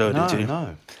see that show, did you?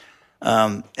 No.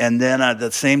 And then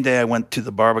the same day I went to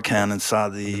the Barbican and saw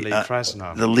the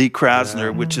Lee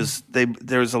Krasner, which is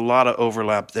there's a lot of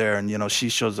overlap there, and she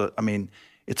shows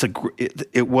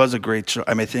it was a great show.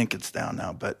 I think it's down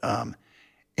now, but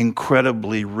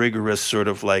incredibly rigorous sort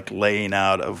of laying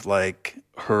out of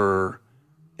her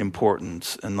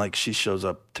importance, and she shows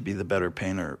up to be the better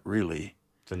painter really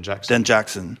than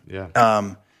Jackson.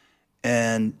 Yeah.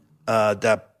 And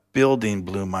that building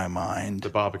blew my mind. The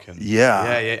Barbican.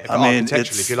 Yeah.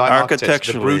 Architecturally, if you like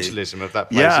architecture, the brutalism of that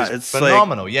place is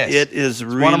phenomenal. It is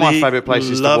really one of my favorite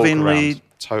places lovingly to walk around.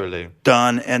 Totally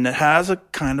done, and it has a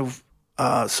kind of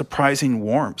surprising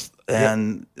warmth,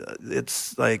 and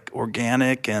it's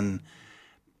organic and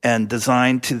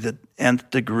designed to the nth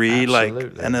degree,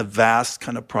 Absolutely. and a vast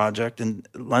kind of project. And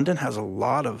London has a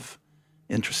lot of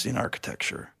interesting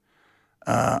architecture.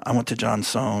 I went to John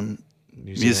Soane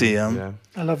Museum. Yeah.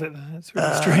 I love it there. It's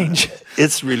really strange.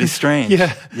 It's really strange.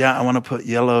 Yeah. I want to put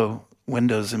yellow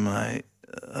windows in my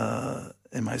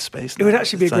space. It would now.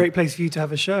 actually be It's a great place for you to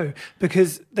have a show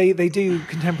because they do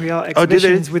contemporary art Oh, did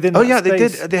exhibitions they? within Oh, that yeah, they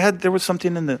space. did. There was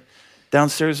something in the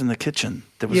downstairs in the kitchen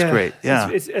that was great. Yeah.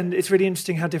 It's really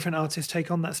interesting how different artists take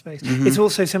on that space. Mm-hmm. It's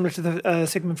also similar to the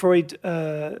Sigmund Freud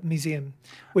Museum,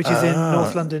 which is in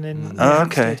North London in Hampstead.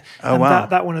 Okay. Oh, and wow.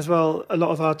 that one as well, a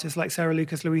lot of artists like Sarah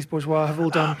Lucas, Louise Bourgeois have all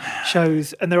done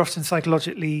shows, and they're often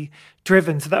psychologically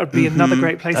driven, so that would be another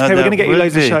great place. Okay, we're going to get you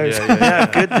loads of shows. Yeah,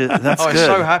 good. That's I'm good.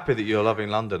 so happy that you're loving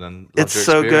London and love It's your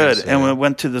so good. experience And here. we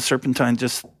went to the Serpentine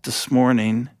just this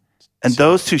morning. And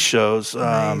those two shows,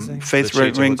 Amazing. Faith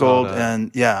Lucita Ringgold Hurtado.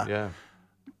 and Yeah.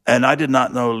 and I did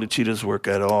not know Lucita's work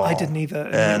at all. I didn't either.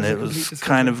 And It it was a was complete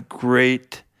kind of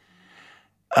great.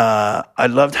 I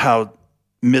loved how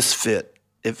misfit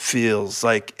it feels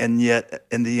like, and yet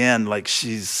in the end, like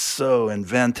she's so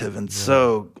inventive and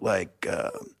so like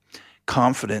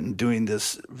confident in doing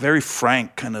this very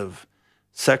frank kind of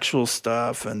sexual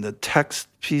stuff and the text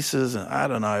pieces. And I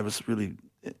don't know, I was really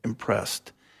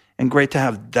impressed. And great to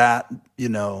have that,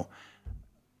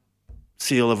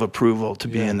 seal of approval to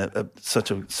be in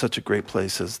such a great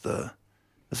place as the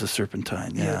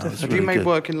Serpentine. Yeah, it was definitely. Have really you made good.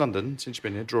 work in London since you've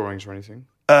been here? Drawings or anything?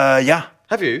 Yeah,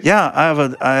 Have you? yeah.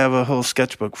 I have a whole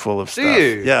sketchbook full of stuff.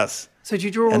 you? Yes, So do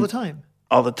you draw all the time?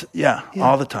 all the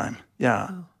all the time. Yeah,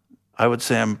 I would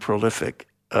say I'm prolific.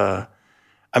 I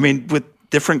mean, with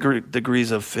different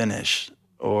degrees of finish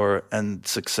and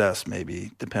success,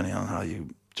 maybe depending on how you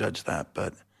judge that.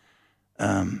 But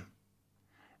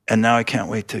and now I can't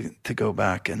wait to go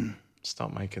back and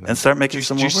Start making them. And start making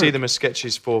some Do you more see work. them as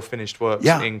sketches for finished works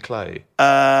Yeah. in clay?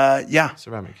 yeah.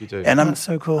 Ceramic, you do. And That's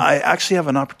so cool. I actually have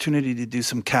an opportunity to do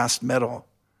some cast metal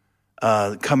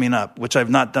coming up, which I've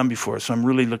not done before. So I'm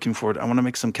really looking forward. I want to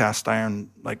make some cast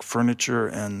iron like furniture,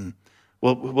 and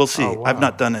we'll see. Oh, wow. I've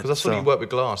not done it. Because I saw so. you work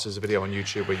with glass. There's a video on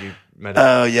YouTube where you made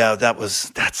Oh yeah, that's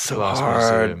so Glass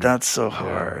hard. museum. That's so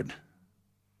hard.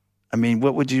 I mean,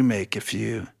 what would you make if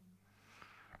you?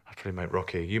 I could make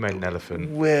Rocky. You made an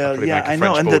elephant. Well, could yeah, make a I know.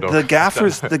 French And bulldog.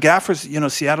 the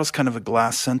gaffers, Seattle's kind of a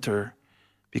glass center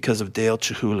because of Dale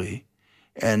Chihuly,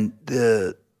 and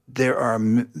there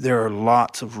are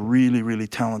lots of really, really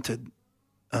talented,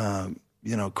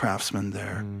 craftsmen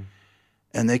there,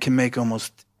 and they can make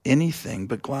almost anything.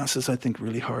 But glass is, I think,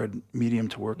 really hard medium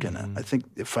to work in it. I think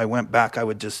if I went back, I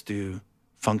would just do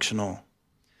functional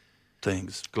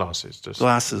things. Glasses.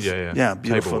 Yeah,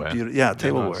 beautiful, Tableware.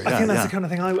 tableware. I Yeah, think that's yeah. the kind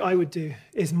of thing I would do,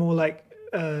 is more like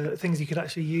things you could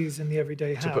actually use in the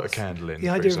everyday house. put a candle in, The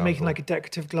for idea of making example. like a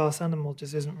decorative glass animal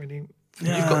just isn't really...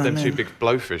 You've got them two big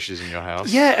blowfishes in your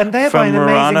house. Yeah, and they're by From an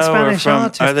amazing Murano or Spanish from-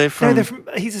 artist. are they No, from- they're from...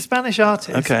 He's a Spanish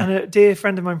artist, Okay. and a dear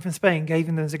friend of mine from Spain gave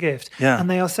him them as a gift. Yeah. And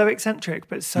they are so eccentric,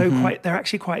 but so they're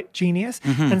actually quite genius.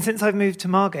 And since I've moved to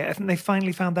Margate, I think they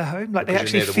finally found their home. Like they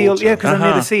Because you're actually near the feel... water. Yeah, because I'm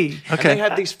near the sea. And Okay. they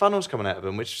had these funnels coming out of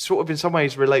them, which sort of in some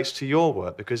ways relates to your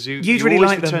work because you really always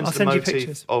like them. return I'll to the send you motif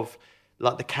pictures. of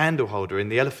like the candle holder in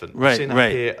the elephant. Right, I've seen that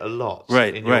right. here a lot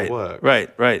Right, in your right, work.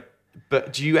 right.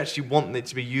 But do you actually want it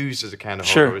to be used as a candle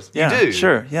Sure. holder? Yeah. You do?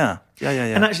 Sure. Yeah.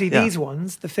 And actually, Yeah. these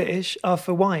ones, the fish, are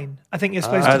for wine. I think you're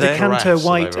supposed Are to they? decanter Carafes, are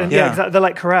white, they, and right? Yeah. exactly, they're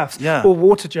like carafes Yeah. or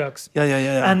water jugs.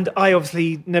 Yeah. And I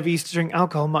obviously never used to drink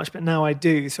alcohol much, but now I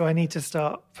do. So I need to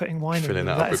start putting wine Filling in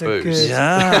them. that up That is with a booze. good.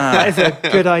 Yeah. That is a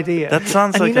good idea. That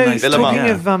sounds and like you know, a nice Villamar. talking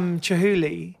Yeah. of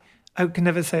Chihuly, I can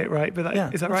never say it right, but that, Yeah,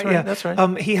 is that that's right? right, Yeah, that's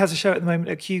right. He has a show at the moment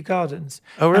at Kew Gardens.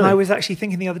 Oh, really? And I was actually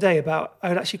thinking the other day about I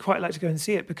would actually quite like to go and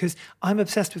see it because I'm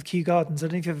obsessed with Kew Gardens. I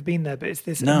don't know if you've ever been there, but it's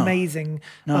this No. amazing.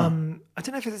 I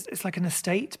don't know if it's like an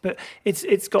estate, but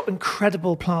it's got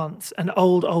incredible plants and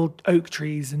old oak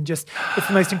trees, and just it's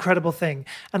the most incredible thing.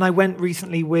 And I went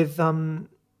recently with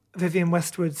Vivienne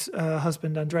Westwood's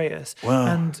husband Andreas Wow.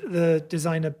 and the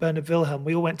designer Bernard Wilhelm.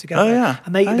 We all went together, Oh, yeah.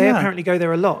 and they Oh, yeah. apparently go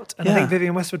there a lot. And I Yeah. think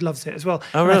Vivienne Westwood loves it as well.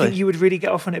 Oh, And I really? think you would really get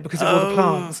off on it because of all the Oh,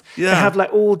 plants. yeah. They have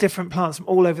like all different plants from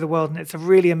all over the world, and it's a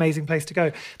really amazing place to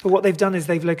go. But what they've done is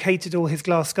they've located all his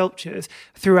glass sculptures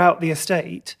throughout the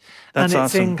estate, That's and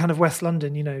it's awesome. in kind of West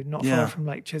London, not Yeah. far from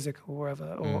like Chiswick or wherever,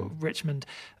 or Richmond.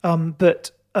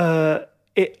 But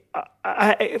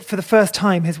for the first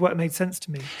time, his work made sense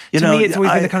to me. To me, it's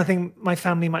always been the kind of thing my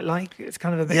family might like. It's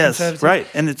kind of a bit Yes, conservative. right.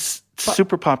 And it's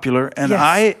super popular. And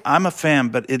Yes. I'm a fan,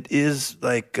 but it is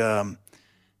like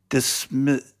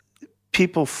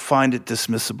people find it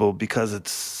dismissible because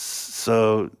it's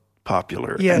so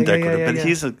popular Yeah, and yeah, decorative. yeah, But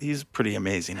yeah. he's pretty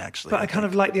amazing, actually. But I kind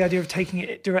of like the idea of taking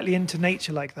it directly into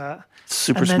nature like that.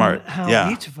 Super and then smart. How Yeah.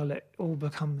 beautiful it all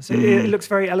becomes. It looks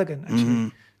very elegant,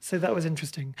 actually. So that was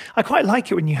interesting. I quite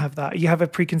like it when you have that. You have a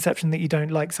preconception that you don't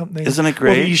like something. Isn't it or that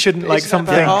great? you shouldn't like Isn't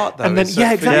something. that art, though? And then, It's yeah,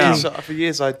 for exactly. years- For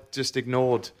years, I just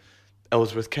ignored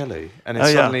Ellsworth Kelly, and then Oh,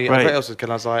 yeah, suddenly I right. read Ellsworth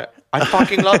Kelly. I was like, I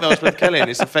fucking love Ellsworth Kelly, and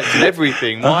it's affected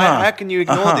everything. Why? How can you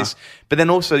ignore this? But then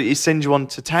also, it sends you on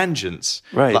to tangents,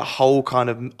 Right. like whole kind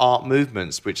of art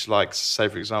movements, which, like, say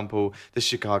for example, the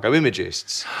Chicago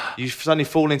Imagists. You suddenly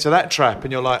fall into that trap,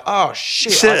 and you're like, oh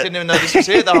shit, I didn't even know this was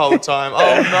here the whole time.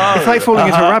 Oh no! It's like falling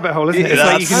into a rabbit hole, isn't it? It's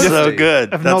That's like you can so just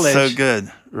good. of That's knowledge. so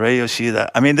good. Ray Yoshida.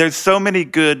 I mean, there's so many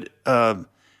good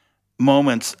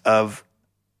moments of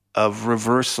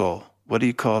reversal. What do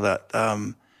you call that?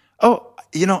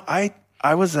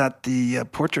 I was at the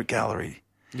portrait gallery.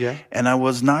 Yeah. And I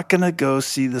was not going to go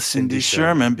see the Cindy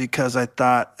Sherman because I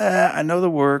thought, I know the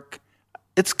work.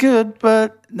 It's good,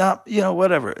 but not,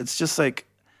 whatever. It's just like,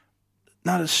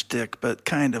 not a shtick, but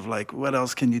kind of like, what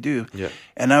else can you do? Yeah.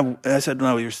 And I said,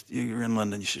 no, you're in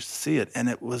London, you should see it. And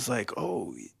it was like,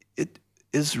 oh, it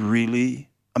is really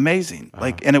amazing.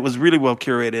 Like, and it was really well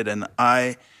curated. And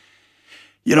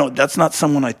that's not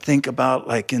someone I think about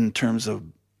like in terms of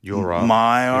Your art.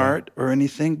 my art or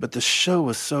anything, but the show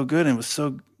was so good and it was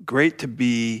so great to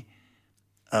be,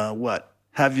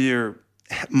 have your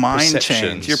mind Perceptions.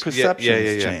 changed, your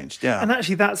perceptions changed. Yeah. And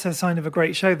actually, that's a sign of a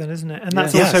great show, then, isn't it? And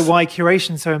that's Yes. also why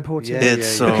curation's so important. It's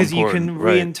so because important, you can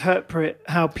right. reinterpret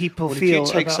how people Well, if feel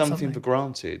you take about something for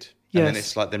granted, and Yes. then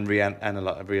it's like then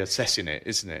reassessing it,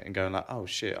 isn't it? And going like, oh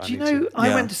shit, I Do you need know, to. I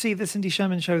Yeah. went to see the Cindy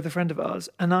Sherman show with a friend of ours,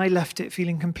 and I left it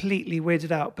feeling completely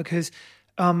weirded out because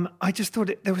I just thought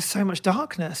there was so much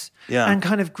darkness and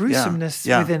kind of gruesomeness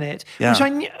Yeah. within it. Yeah. Which I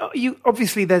knew,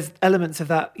 obviously there's elements of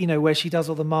that, where she does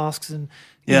all the masks and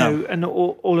and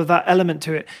all of that element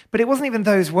to it. But it wasn't even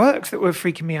those works that were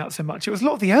freaking me out so much. It was a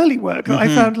lot of the early work that I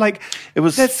found like It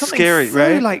was there's something scary, so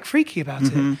right? like freaky about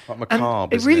it. Like macabre,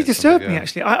 And it isn't really it? disturbed Something, me yeah.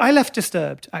 actually. I left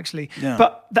disturbed actually, Yeah.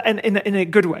 but in a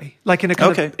good way, like in a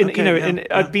kind Okay, of okay,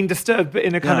 I'd been disturbed, but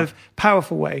in a kind Yeah. of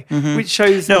powerful way, which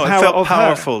shows No, the it power felt of her.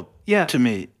 powerful Yeah. to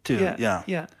me too. Yeah.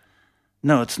 yeah.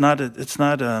 No, it's not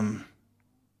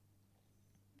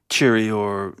cheery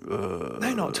or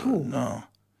No, not at all. No.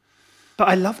 But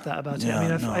I loved that about it. Yeah, I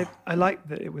mean, no. I liked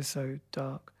that it was so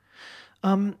dark.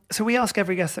 So we ask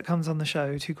every guest that comes on the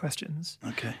show 2 questions.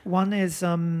 Okay. One is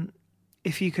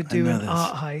if you could do know an this.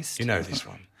 art heist. You know this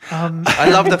one. I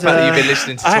love the fact that you've been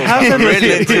listening to talk. I I haven't really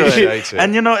listened to appreciate it.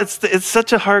 And it's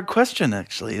such a hard question,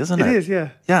 actually, isn't it? It is, yeah.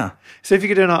 Yeah. So if you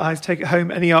could do an art heist, take it home,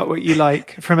 any artwork you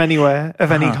like from anywhere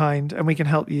of Uh-huh. any kind, and we can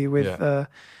help you with Yeah.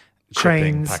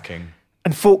 cranes packing.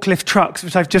 and forklift trucks,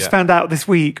 which I've just Yeah. found out this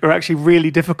week are actually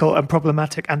really difficult and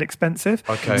problematic and expensive.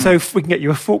 Okay. So if we can get you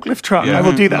a forklift truck, Yeah. I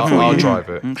will do that for I'll you. drive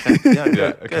it. Okay. Yeah. Yeah.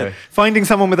 Good. Okay. Finding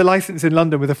someone with a license in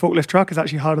London with a forklift truck is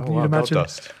actually harder than Oh, you'd wow, imagine. gold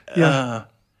dust. Yeah.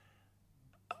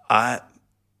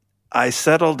 I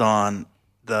settled on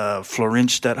the Florin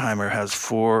Stettheimer has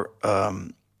 4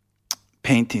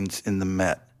 paintings in the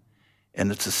Met,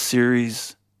 and it's a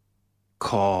series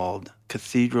called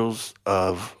Cathedrals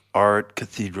of Art,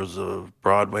 Cathedrals of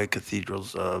Broadway,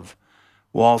 Cathedrals of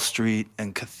Wall Street,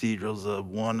 and Cathedrals of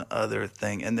one other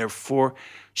thing. And they're 4.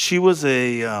 She was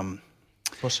a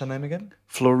What's her name again?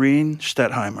 Florin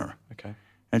Stettheimer. Okay.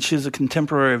 And she was a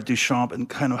contemporary of Duchamp and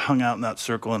kind of hung out in that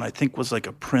circle and I think was like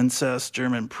a princess,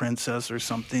 German princess or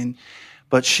something.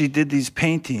 But she did these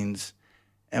paintings,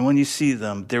 and when you see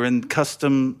them, they're in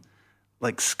custom,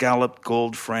 like scalloped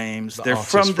gold frames. The They're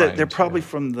artist from the. They're frames, probably yeah.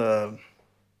 from the.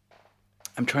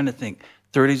 I'm trying to think,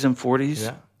 30s and 40s.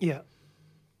 Yeah. Yeah.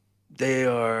 They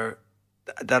are.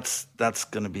 That's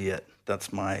going to be it.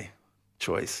 That's my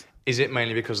choice. Is it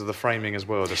mainly because of the framing as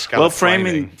well? The scallop Well,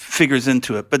 framing figures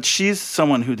into it, but she's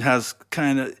someone who has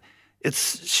kind of.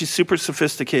 She's super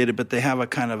sophisticated, but they have a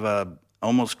kind of a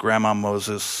almost Grandma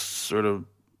Moses sort of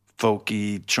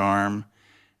folky charm,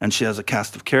 and she has a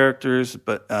cast of characters.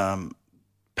 But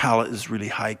palette is really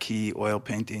high key oil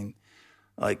painting,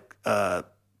 like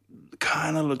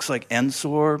kind of looks like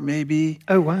Ensor maybe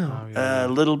Oh, wow. a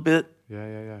little bit.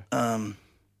 Yeah.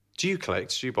 Do you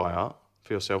collect? Do you buy art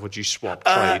for yourself, or do you swap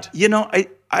trade? You know,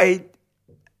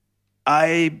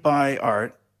 I buy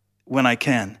art when I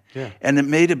can. Yeah. And it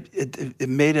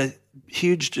made a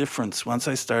huge difference once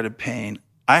I started paying.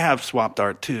 I have swapped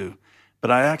art too, but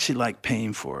I actually like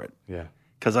paying for it Yeah.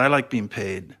 because I like being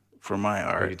paid for my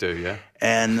art. Oh, you do, yeah.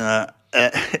 And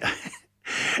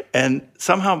and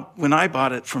somehow when I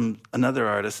bought it from another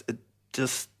artist, it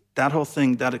just that whole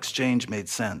thing, that exchange made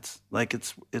sense. Like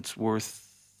it's worth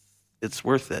it's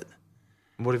worth it.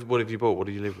 What have you bought? What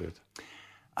do you live with?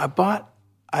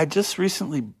 I just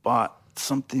recently bought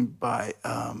something by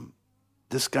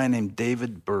this guy named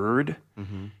David Bird.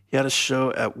 Mm-hmm. He had a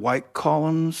show at White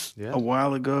Columns a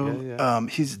while ago. Yeah.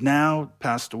 He's now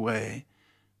passed away,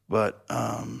 but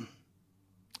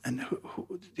and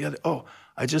who the other? Oh,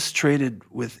 I just traded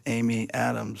with Amy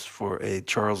Adams for a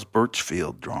Charles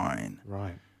Birchfield drawing.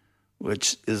 Right.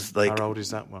 Which is like, how old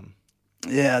is that one?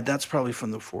 Yeah, that's probably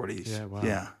from the 40s. Yeah, wow.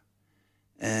 Yeah.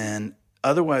 And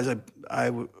otherwise,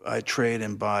 I trade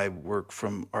and buy work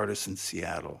from artists in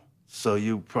Seattle. So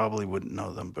you probably wouldn't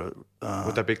know them, but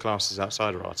would there be classes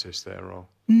outsider artists there, or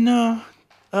no?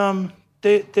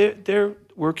 They're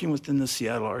working within the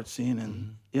Seattle art scene,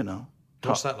 and you know,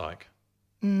 what's that like?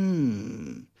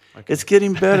 Okay. It's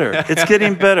getting better. It's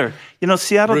getting better. You know,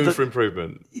 Seattle. Room for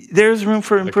improvement. There's room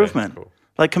for improvement. Okay, cool.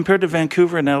 Like compared to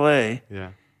Vancouver and LA. Yeah.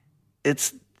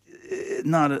 It's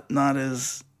not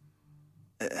as.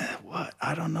 What?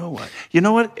 I don't know what. You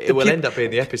know what? It will end up being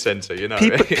the epicenter, you know.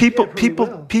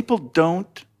 People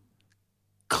don't,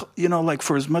 you know, like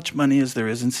for as much money as there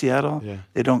is in Seattle,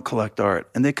 they don't collect art,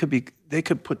 and they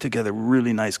could put together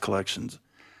really nice collections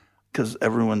because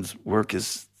everyone's work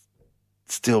is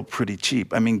still pretty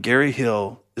cheap. I mean, Gary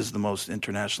Hill is the most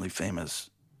internationally famous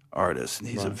artist, and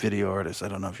he's a video artist. I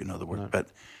don't know if you know the work, but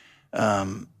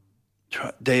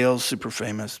Dale's super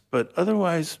famous. But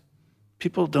otherwise,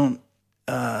 people don't.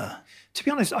 To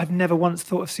be honest, I've never once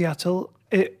thought of Seattle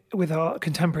with art,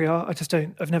 contemporary art. I just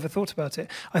don't. I've never thought about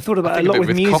it. I thought about it a lot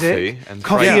with music,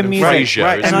 coffee and music.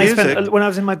 Right. And music. I spent, when I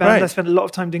was in my band, I spent a lot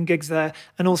of time doing gigs there.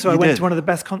 And also, I went to one of the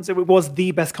best concerts. It was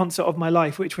the best concert of my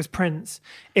life, which was Prince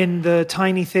in the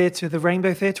tiny theatre, the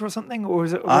Rainbow Theatre or something. Or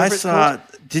is it? I saw.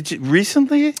 Did you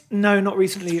recently? No, not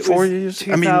recently. It 4 was years.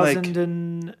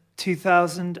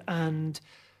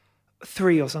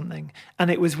 2003 or something, and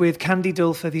it was with Candy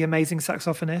Dulfer, the amazing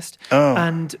saxophonist,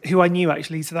 and who I knew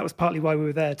actually, so that was partly why we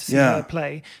were there to see her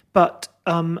play. But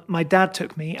my dad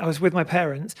took me. I was with my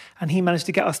parents, and he managed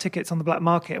to get us tickets on the black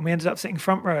market, and we ended up sitting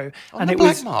front row. On the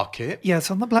black market?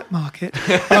 Yes, on the black market.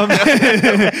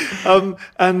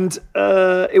 And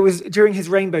it was during his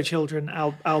Rainbow Children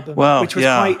album, which was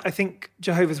quite, I think,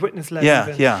 Jehovah's Witness led.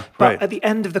 But at the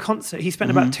end of the concert, he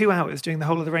spent about 2 hours doing the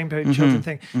whole of the Rainbow Children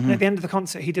thing. And at the end of the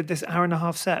concert, he did this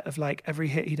hour-and-a-half set of like every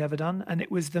hit he'd ever done, and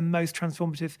it was the most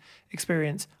transformative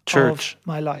experience of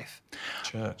my life.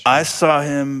 I saw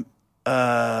him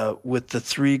with the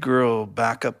 3-girl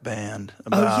backup band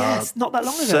about not that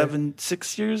long ago.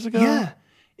 6 years ago,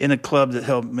 in a club that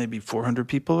held maybe 400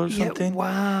 people or something.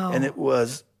 Wow. And it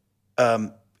was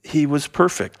he was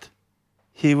perfect.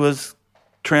 He was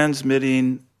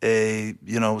transmitting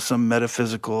some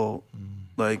metaphysical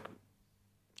like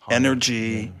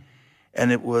energy,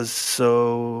 and it was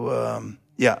so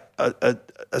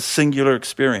a singular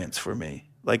experience for me,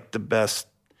 like the best.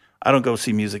 I don't go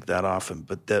see music that often,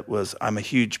 but I'm a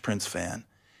huge Prince fan,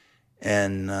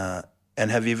 and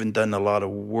have even done a lot of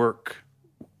work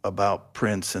about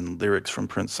Prince and lyrics from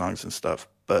Prince songs and stuff.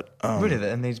 But really,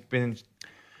 and he's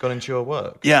gone into your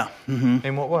work. Yeah. Mm-hmm.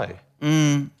 In what way?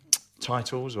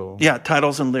 Titles or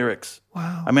titles and lyrics.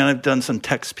 Wow. I mean, I've done some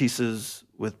text pieces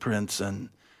with Prince and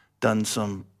done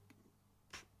some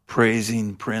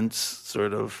praising Prince,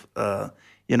 sort of,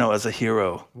 as a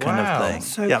hero kind of thing.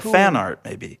 So cool. Fan art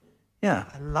maybe. Yeah.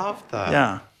 I love that.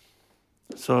 Yeah.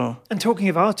 So. And talking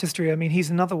of artistry, I mean,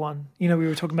 he's another one. You know, we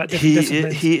were talking about different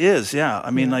disciplines. He is, yeah. I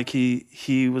mean, like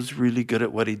he was really good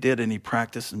at what he did, and he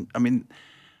practiced. And I mean,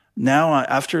 now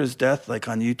after his death, like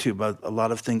on YouTube, a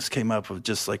lot of things came up of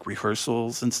just like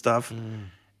rehearsals and stuff.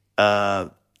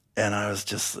 And I was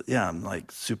just, I'm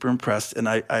like super impressed. And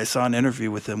I saw an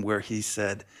interview with him where he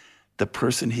said the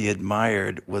person he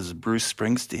admired was Bruce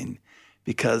Springsteen,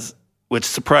 which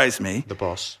surprised me.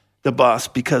 The boss,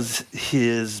 because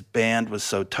his band was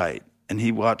so tight, and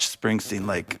he watched Springsteen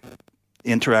like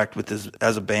interact with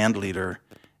as a band leader,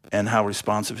 and how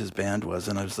responsive his band was,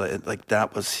 and I was like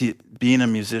that was being a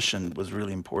musician was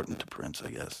really important to Prince,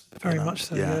 I guess. Very much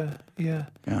so. Yeah.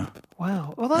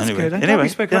 Wow. Well, that's anyway, good. I'm glad we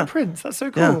spoke about Prince. That's so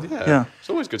cool. Yeah.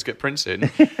 It's always good to get Prince in.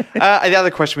 The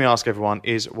other question we ask everyone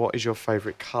is, what is your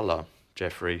favourite colour,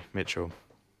 Jeffrey Mitchell?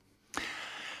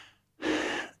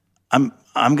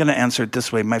 I'm going to answer it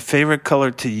this way. My favorite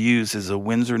color to use is a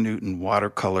Winsor Newton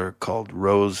watercolor called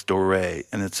Rose Doré,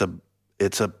 and it's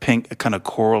a pink, a kind of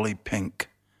corally pink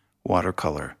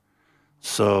watercolor.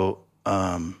 So,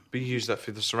 but you use that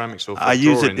for the ceramics or for I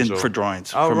drawings? use it for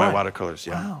drawings, for my watercolors.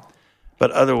 Yeah. Wow.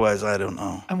 But otherwise, I don't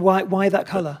know. And why that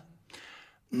color?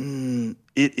 It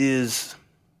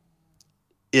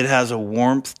has a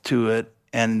warmth to it,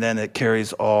 and then it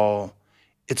carries all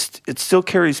it still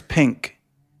carries pink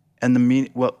and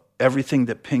everything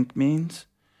that pink means,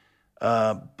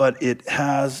 but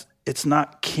it's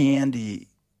not candy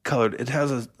colored. It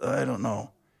has I don't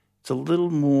know, it's a little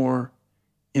more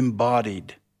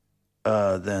embodied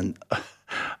than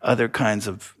other kinds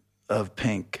of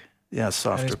pink. Yeah,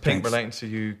 softer and is pink pinks. relating to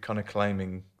you kind of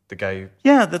claiming the gay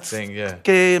that's thing? Yeah,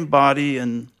 gay and body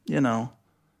and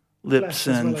lips Flesh as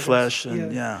and well, I guess. flesh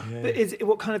and yeah. But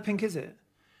what kind of pink is it?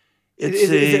 Is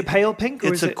it pale pink, or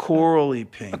it's is a it corally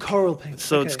pink? a coral pink?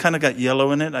 So it's kind of got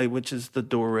yellow in it, which is the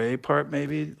doré part,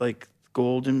 maybe like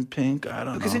golden pink. I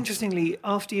don't know. Because interestingly,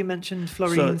 after you mentioned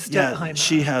Florine So, Stettheimer,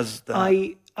 she has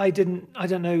that. I don't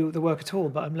know the work at all,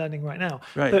 but I'm learning right now.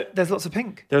 Right. But there's lots of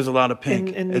pink. There's a lot of pink.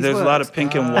 In these There's a lot of works.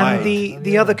 pink and white. And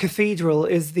the other cathedral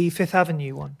is the Fifth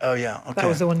Avenue one. Oh yeah, okay. That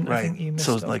was the one right. I think you missed.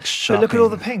 So on. like But shopping. look at all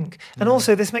the pink, and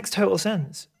also this makes total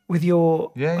sense with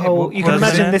your whole. Well, You can does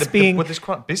imagine it? this being. Well, it's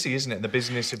quite busy, isn't it? The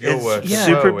business of your It's work. as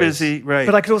super well is- busy, right?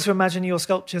 But I could also imagine your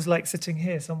sculptures like sitting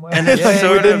here somewhere. and it's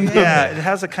sort of it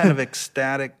has a kind of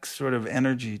ecstatic sort of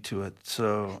energy to it.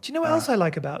 So Do you know what else I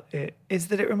like about it? Is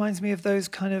that it reminds me of those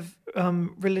kind of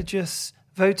religious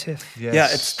votive. Yes. yeah,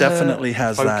 it definitely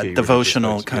has Folky that religious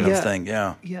devotional votes, kind yeah. of thing.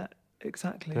 Yeah. Yeah,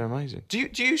 exactly. They're amazing. Do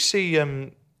you see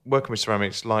working with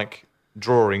ceramics like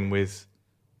drawing with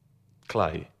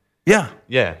clay? Yeah.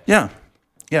 Yeah.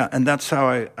 Yeah, and that's how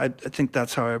I think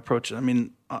that's how I approach it. I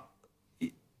mean,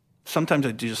 sometimes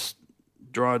I just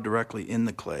draw directly in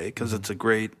the clay because it's a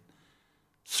great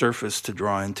surface to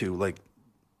draw into, like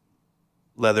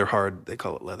leather hard. They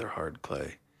call it leather hard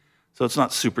clay. So it's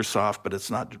not super soft, but it's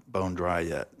not bone dry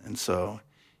yet. And so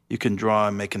you can draw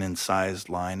and make an incised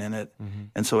line in it.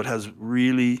 And so it has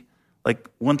really, like,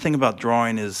 one thing about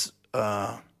drawing is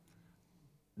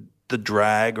the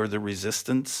drag or the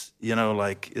resistance,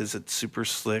 like, is it super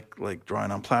slick? Like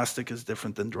drawing on plastic is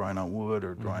different than drawing on wood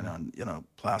or drawing on,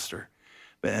 plaster.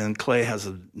 And clay has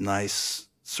a nice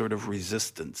sort of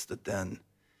resistance that then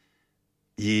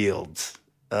yields,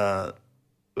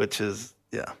 which is,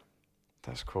 yeah.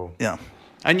 That's cool. Yeah.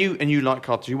 And you like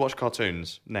cartoons? Do you watch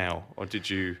cartoons now, or did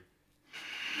you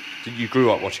grew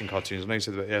up watching cartoons? I know you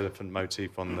said about the elephant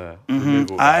motif on the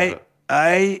removal.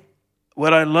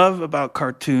 What I love about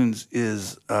cartoons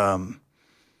is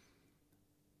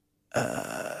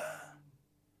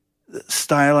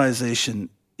stylization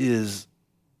is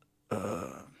how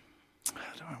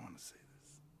do I want to say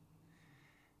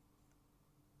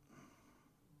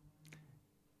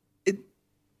this?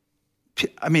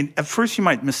 I mean, at first you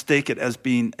might mistake it as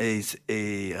being a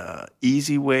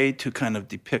easy way to kind of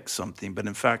depict something, but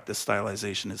in fact, the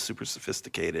stylization is super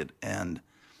sophisticated, and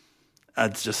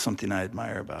it's just something I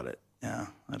admire about it. Yeah,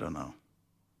 I don't know.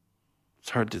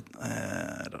 It's hard to.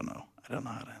 I don't know. I don't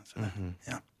know how to answer that.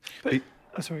 Yeah.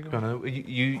 But, sorry, go on.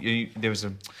 You there was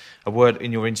a word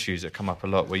in your interviews that come up a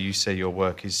lot where you say your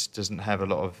work doesn't have a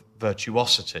lot of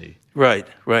virtuosity. Right.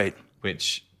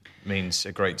 Which means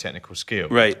a great technical skill.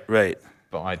 Right.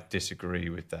 But I disagree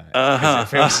with that. It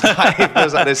feels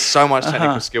like there's so much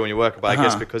technical skill in your work, but I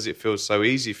guess because it feels so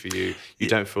easy for you, you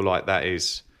don't feel like that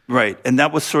is... Right, and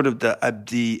that was sort of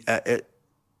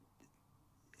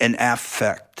an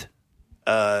affect,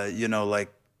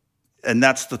 like, and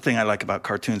that's the thing I like about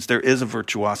cartoons. There is a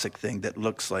virtuosic thing that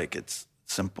looks like it's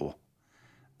simple,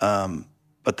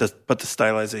 but the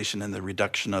stylization and the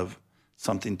reduction of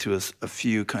something to a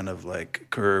few kind of like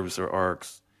curves or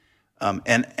arcs,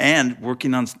 and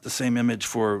working on the same image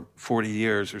for 40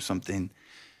 years or something,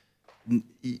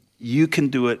 you can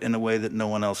do it in a way that no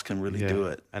one else can really do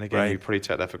it. And again, right? you probably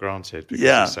take that for granted. Because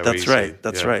Yeah, it's so that's easy. right.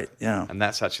 That's right. Yeah. And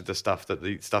that's actually the stuff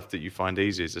that you find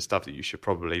easy is the stuff that you should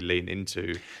probably lean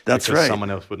into. That's because right.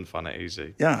 someone else wouldn't find it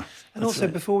easy. Yeah. And also,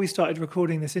 before we started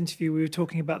recording this interview, we were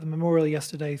talking about the memorial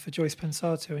yesterday for Joyce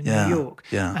Pensato in New York.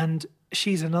 Yeah. And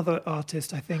she's another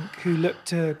artist, I think, who looked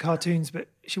to cartoons, but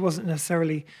she wasn't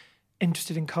necessarily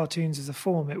interested in cartoons as a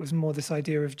form. It was more this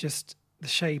idea of just the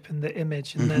shape and the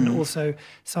image, and then also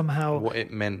somehow What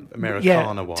it meant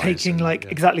Americana-wise. taking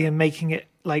exactly and making it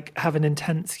like have an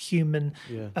intense human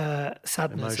sadness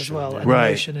Emotion, as well, yeah. and Right.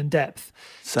 emotion and depth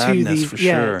Sadness, to these, for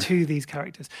sure. to these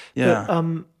characters. Yeah.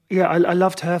 But, I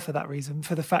loved her for that reason,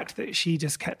 for the fact that she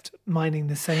just kept mining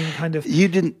the same kind of You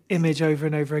didn't. image over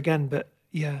and over again. But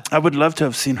I would love to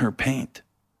have seen her paint,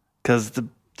 because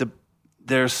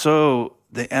they're so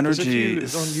the energy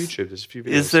It's on YouTube. There's a few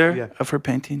videos. Is there Yeah. of her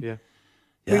painting? Yeah.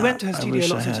 we went to her I studio wish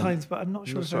I lots of had. times, but I'm not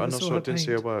sure if I I'm ever not saw sure. her I didn't paint.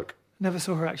 see her work. Never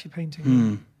saw her actually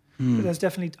painting. But there's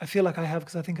definitely, I feel like I have,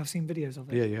 because I think I've seen videos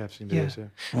of it. Yeah, you have seen videos,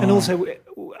 yeah. And also,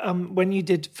 when you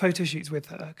did photo shoots with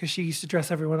her, because she used to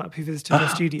dress everyone up who visited her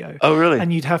studio. Oh, really?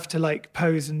 And you'd have to like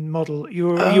pose and model. You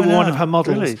were one of her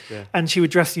models, really? and she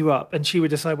would dress you up, and she would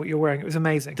decide what you're wearing. It was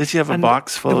amazing. Did she have a And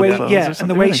box full the of way, clothes? Yeah, or and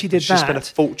the way she did She spent a that.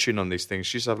 fortune on these things.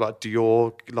 She used to have like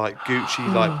Dior, like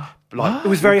Gucci, like It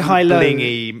was very high-low.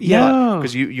 blingy. Yeah.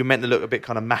 because you're meant to look a bit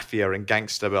kind of mafia and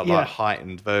gangster, but Yeah. like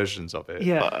heightened versions of it.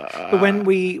 Yeah, but when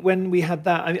we had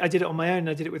that, I did it on my own.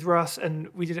 I did it with Russ, and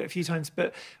we did it a few times.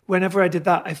 But whenever I did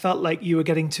that, I felt like you were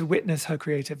getting to witness her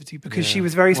creativity because she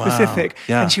was very specific,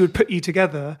 Yeah. and she would put you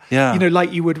together. Yeah. You know,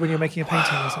 like you would when you're making a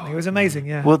painting or something. It was amazing.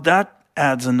 Yeah. Well, that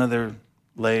adds another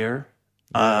layer.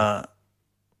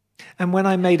 And when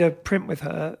I made a print with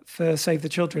her for Save the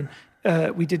Children,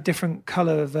 we did different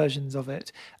color versions of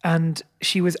it, and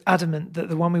she was adamant that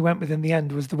the one we went with in the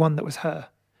end was the one that was her.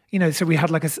 You know, so we had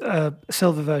like a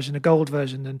silver version, a gold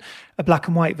version, and a black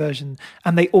and white version,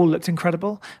 and they all looked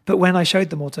incredible. But when I showed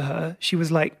them all to her, she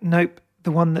was like, "Nope,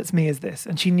 the one that's me is this,"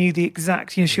 and she knew the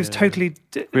exact. You know, she was totally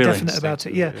definite about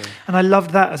it. Yeah. And I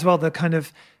loved that as well. The kind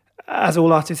of, as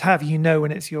all artists have, you know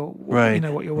when it's your, Right, you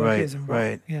know what your work right, is, and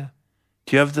right. yeah.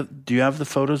 Do you have the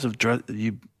photos of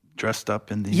you dressed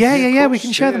up in these? Yeah. We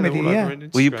can share them with you. Yeah.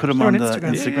 Will you put them They're on on the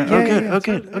Instagram. Instagram? Yeah, Oh, yeah, good. yeah,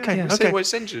 Okay. absolutely. Okay. Yeah. See Okay. what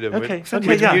send you them. Okay. With.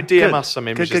 Okay, yeah, You DM good. us some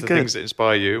images Good, of good. things that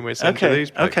inspire you, and we'll send Okay, you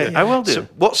these. okay, I will do. So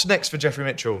what's next for Jeffrey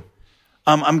Mitchell?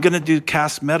 I'm going to do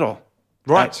cast metal.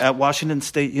 Right. At Washington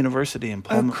State University in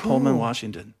Pullman, cool. Pullman,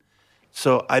 Washington.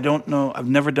 So I don't know. I've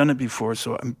never done it before.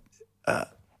 So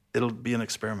it'll be an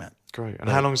experiment Great. And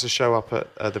how long is the show up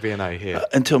at the V&A here?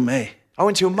 until May. Oh,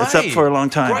 until May. It's up for a long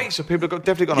time. Great. So people have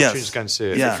definitely got an opportunity to go and see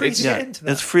it. Yeah. free to get into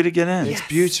that? It's free to get in. It's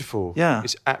beautiful. Yeah.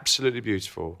 It's absolutely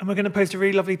beautiful. And we're going to post a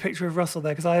really lovely picture of Russell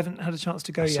there because I haven't had a chance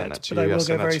to go send yet, that to but I you. I'll will go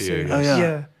send that very to you. soon. Oh, yeah.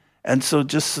 yeah. And so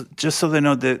just so they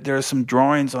know that there are some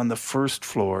drawings on the first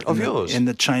floor Of yours? in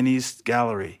the Chinese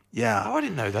gallery. Yeah. Oh, I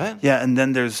didn't know that. Yeah, and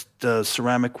then there's the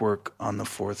ceramic work on the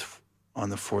fourth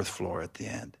floor at the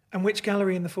end. And which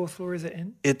gallery in the fourth floor is it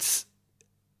in? It's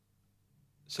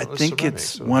I Sort of think ceramics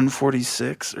it's or-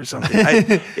 146 or something.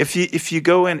 If you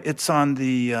go in, it's on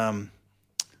the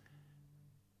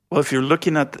well, if you're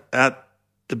looking at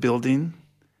the building,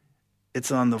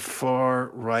 it's on the far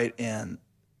right end.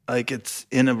 Like it's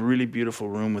in a really beautiful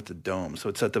room with the dome. So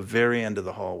it's at the very end of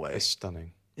the hallway. It's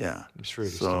stunning. Yeah. It's really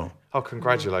So- stunning. Oh,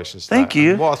 congratulations. to Thank that.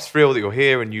 you. And what a thrill that you're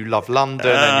here and you love London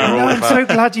and you're all I'm about, so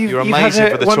glad you've you're had amazing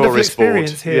a for the wonderful tourist board.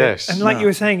 experience here. Yes. And like you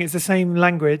were saying, it's the same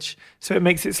language, so it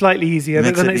makes it slightly easier.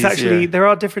 Makes But then it it's actually, easier. there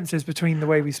are differences between the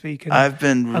way we speak and I've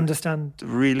been understand.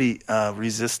 really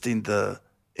resisting the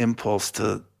impulse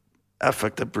to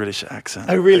affect a British accent.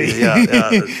 Oh, really? Yeah.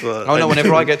 Oh, no,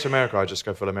 whenever I get to America, I just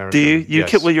go full American. Do you?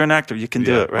 Yes. Well, you're an actor. You can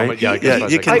do Yeah, it, right? I guess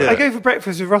you I can do I it. go for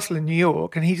breakfast with Russell in New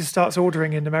York, and he just starts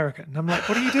ordering in American. And I'm like,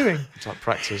 what are you doing? It's like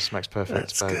practice makes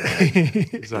perfect. That's babe.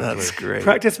 Exactly. That's great.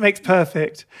 Practice makes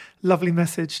perfect. Lovely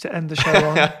message to end the show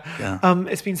on. Yeah.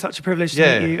 It's been such a privilege to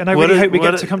Yeah. meet you, and I What really a- hope we what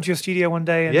get a- to come to your studio one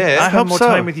day and Yeah. spend I hope more so.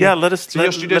 time with you. Yeah, let us. So your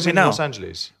let studio's me in know. Los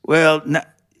Angeles? Well,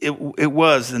 it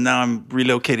was, and now I'm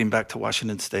relocating back to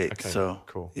Washington State. Okay, So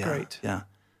cool. Yeah, Great. Yeah.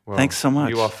 Well, Thanks so much.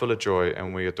 You are full of joy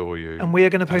and we adore you. And we are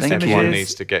going to post Thank you. Everyone images.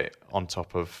 needs to get on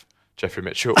top of Jeffrey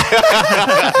Mitchell.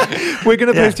 We're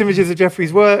going to post images of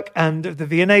Jeffrey's work and of the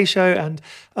V&A show. And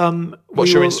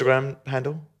What's your Instagram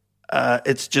handle?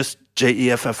 It's just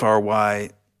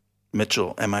JEFFRY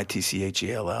Mitchell,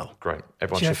 MITCHELL. Great.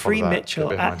 Everyone Jeffrey should follow that. Mitchell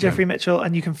Get at behind Jeffrey him. Mitchell,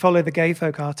 and you can follow the gay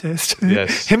folk artist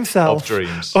Yes, himself of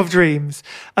Dreams. Of Dreams.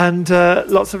 And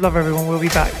lots of love, everyone. We'll be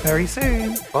back very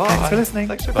soon. Bye. Thanks for listening.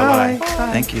 Thanks for Bye. Bye.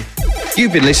 Bye. Thank you.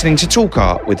 You've been listening to Talk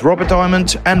Art with Robert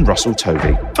Diamond and Russell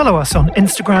Tovey. Follow us on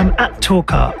Instagram at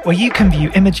TalkArt, where you can view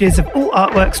images of all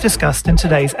artworks discussed in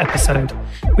today's episode,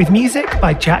 with music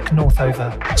by Jack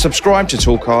Northover. Subscribe to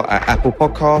Talk Art at Apple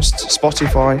Podcasts,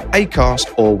 Spotify,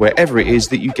 Acast, or wherever it is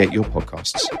that you get your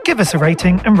podcasts. Give us a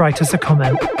rating and write us a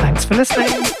comment. Thanks for listening.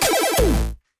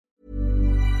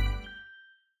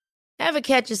 Ever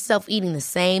catch yourself eating the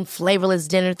same flavorless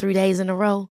dinner 3 days in a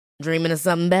row? Dreaming of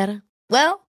something better?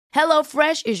 Well,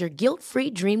 HelloFresh is your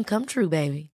guilt-free dream come true,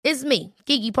 baby. It's me,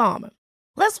 Keke Palmer.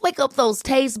 Let's wake up those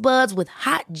taste buds with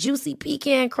hot, juicy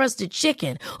pecan-crusted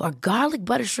chicken or garlic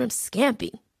butter shrimp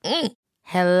scampi.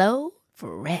 Hello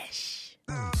Fresh.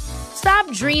 Stop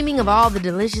dreaming of all the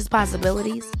delicious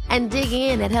possibilities and dig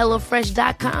in at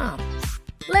HelloFresh.com.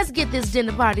 Let's get this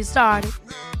dinner party started.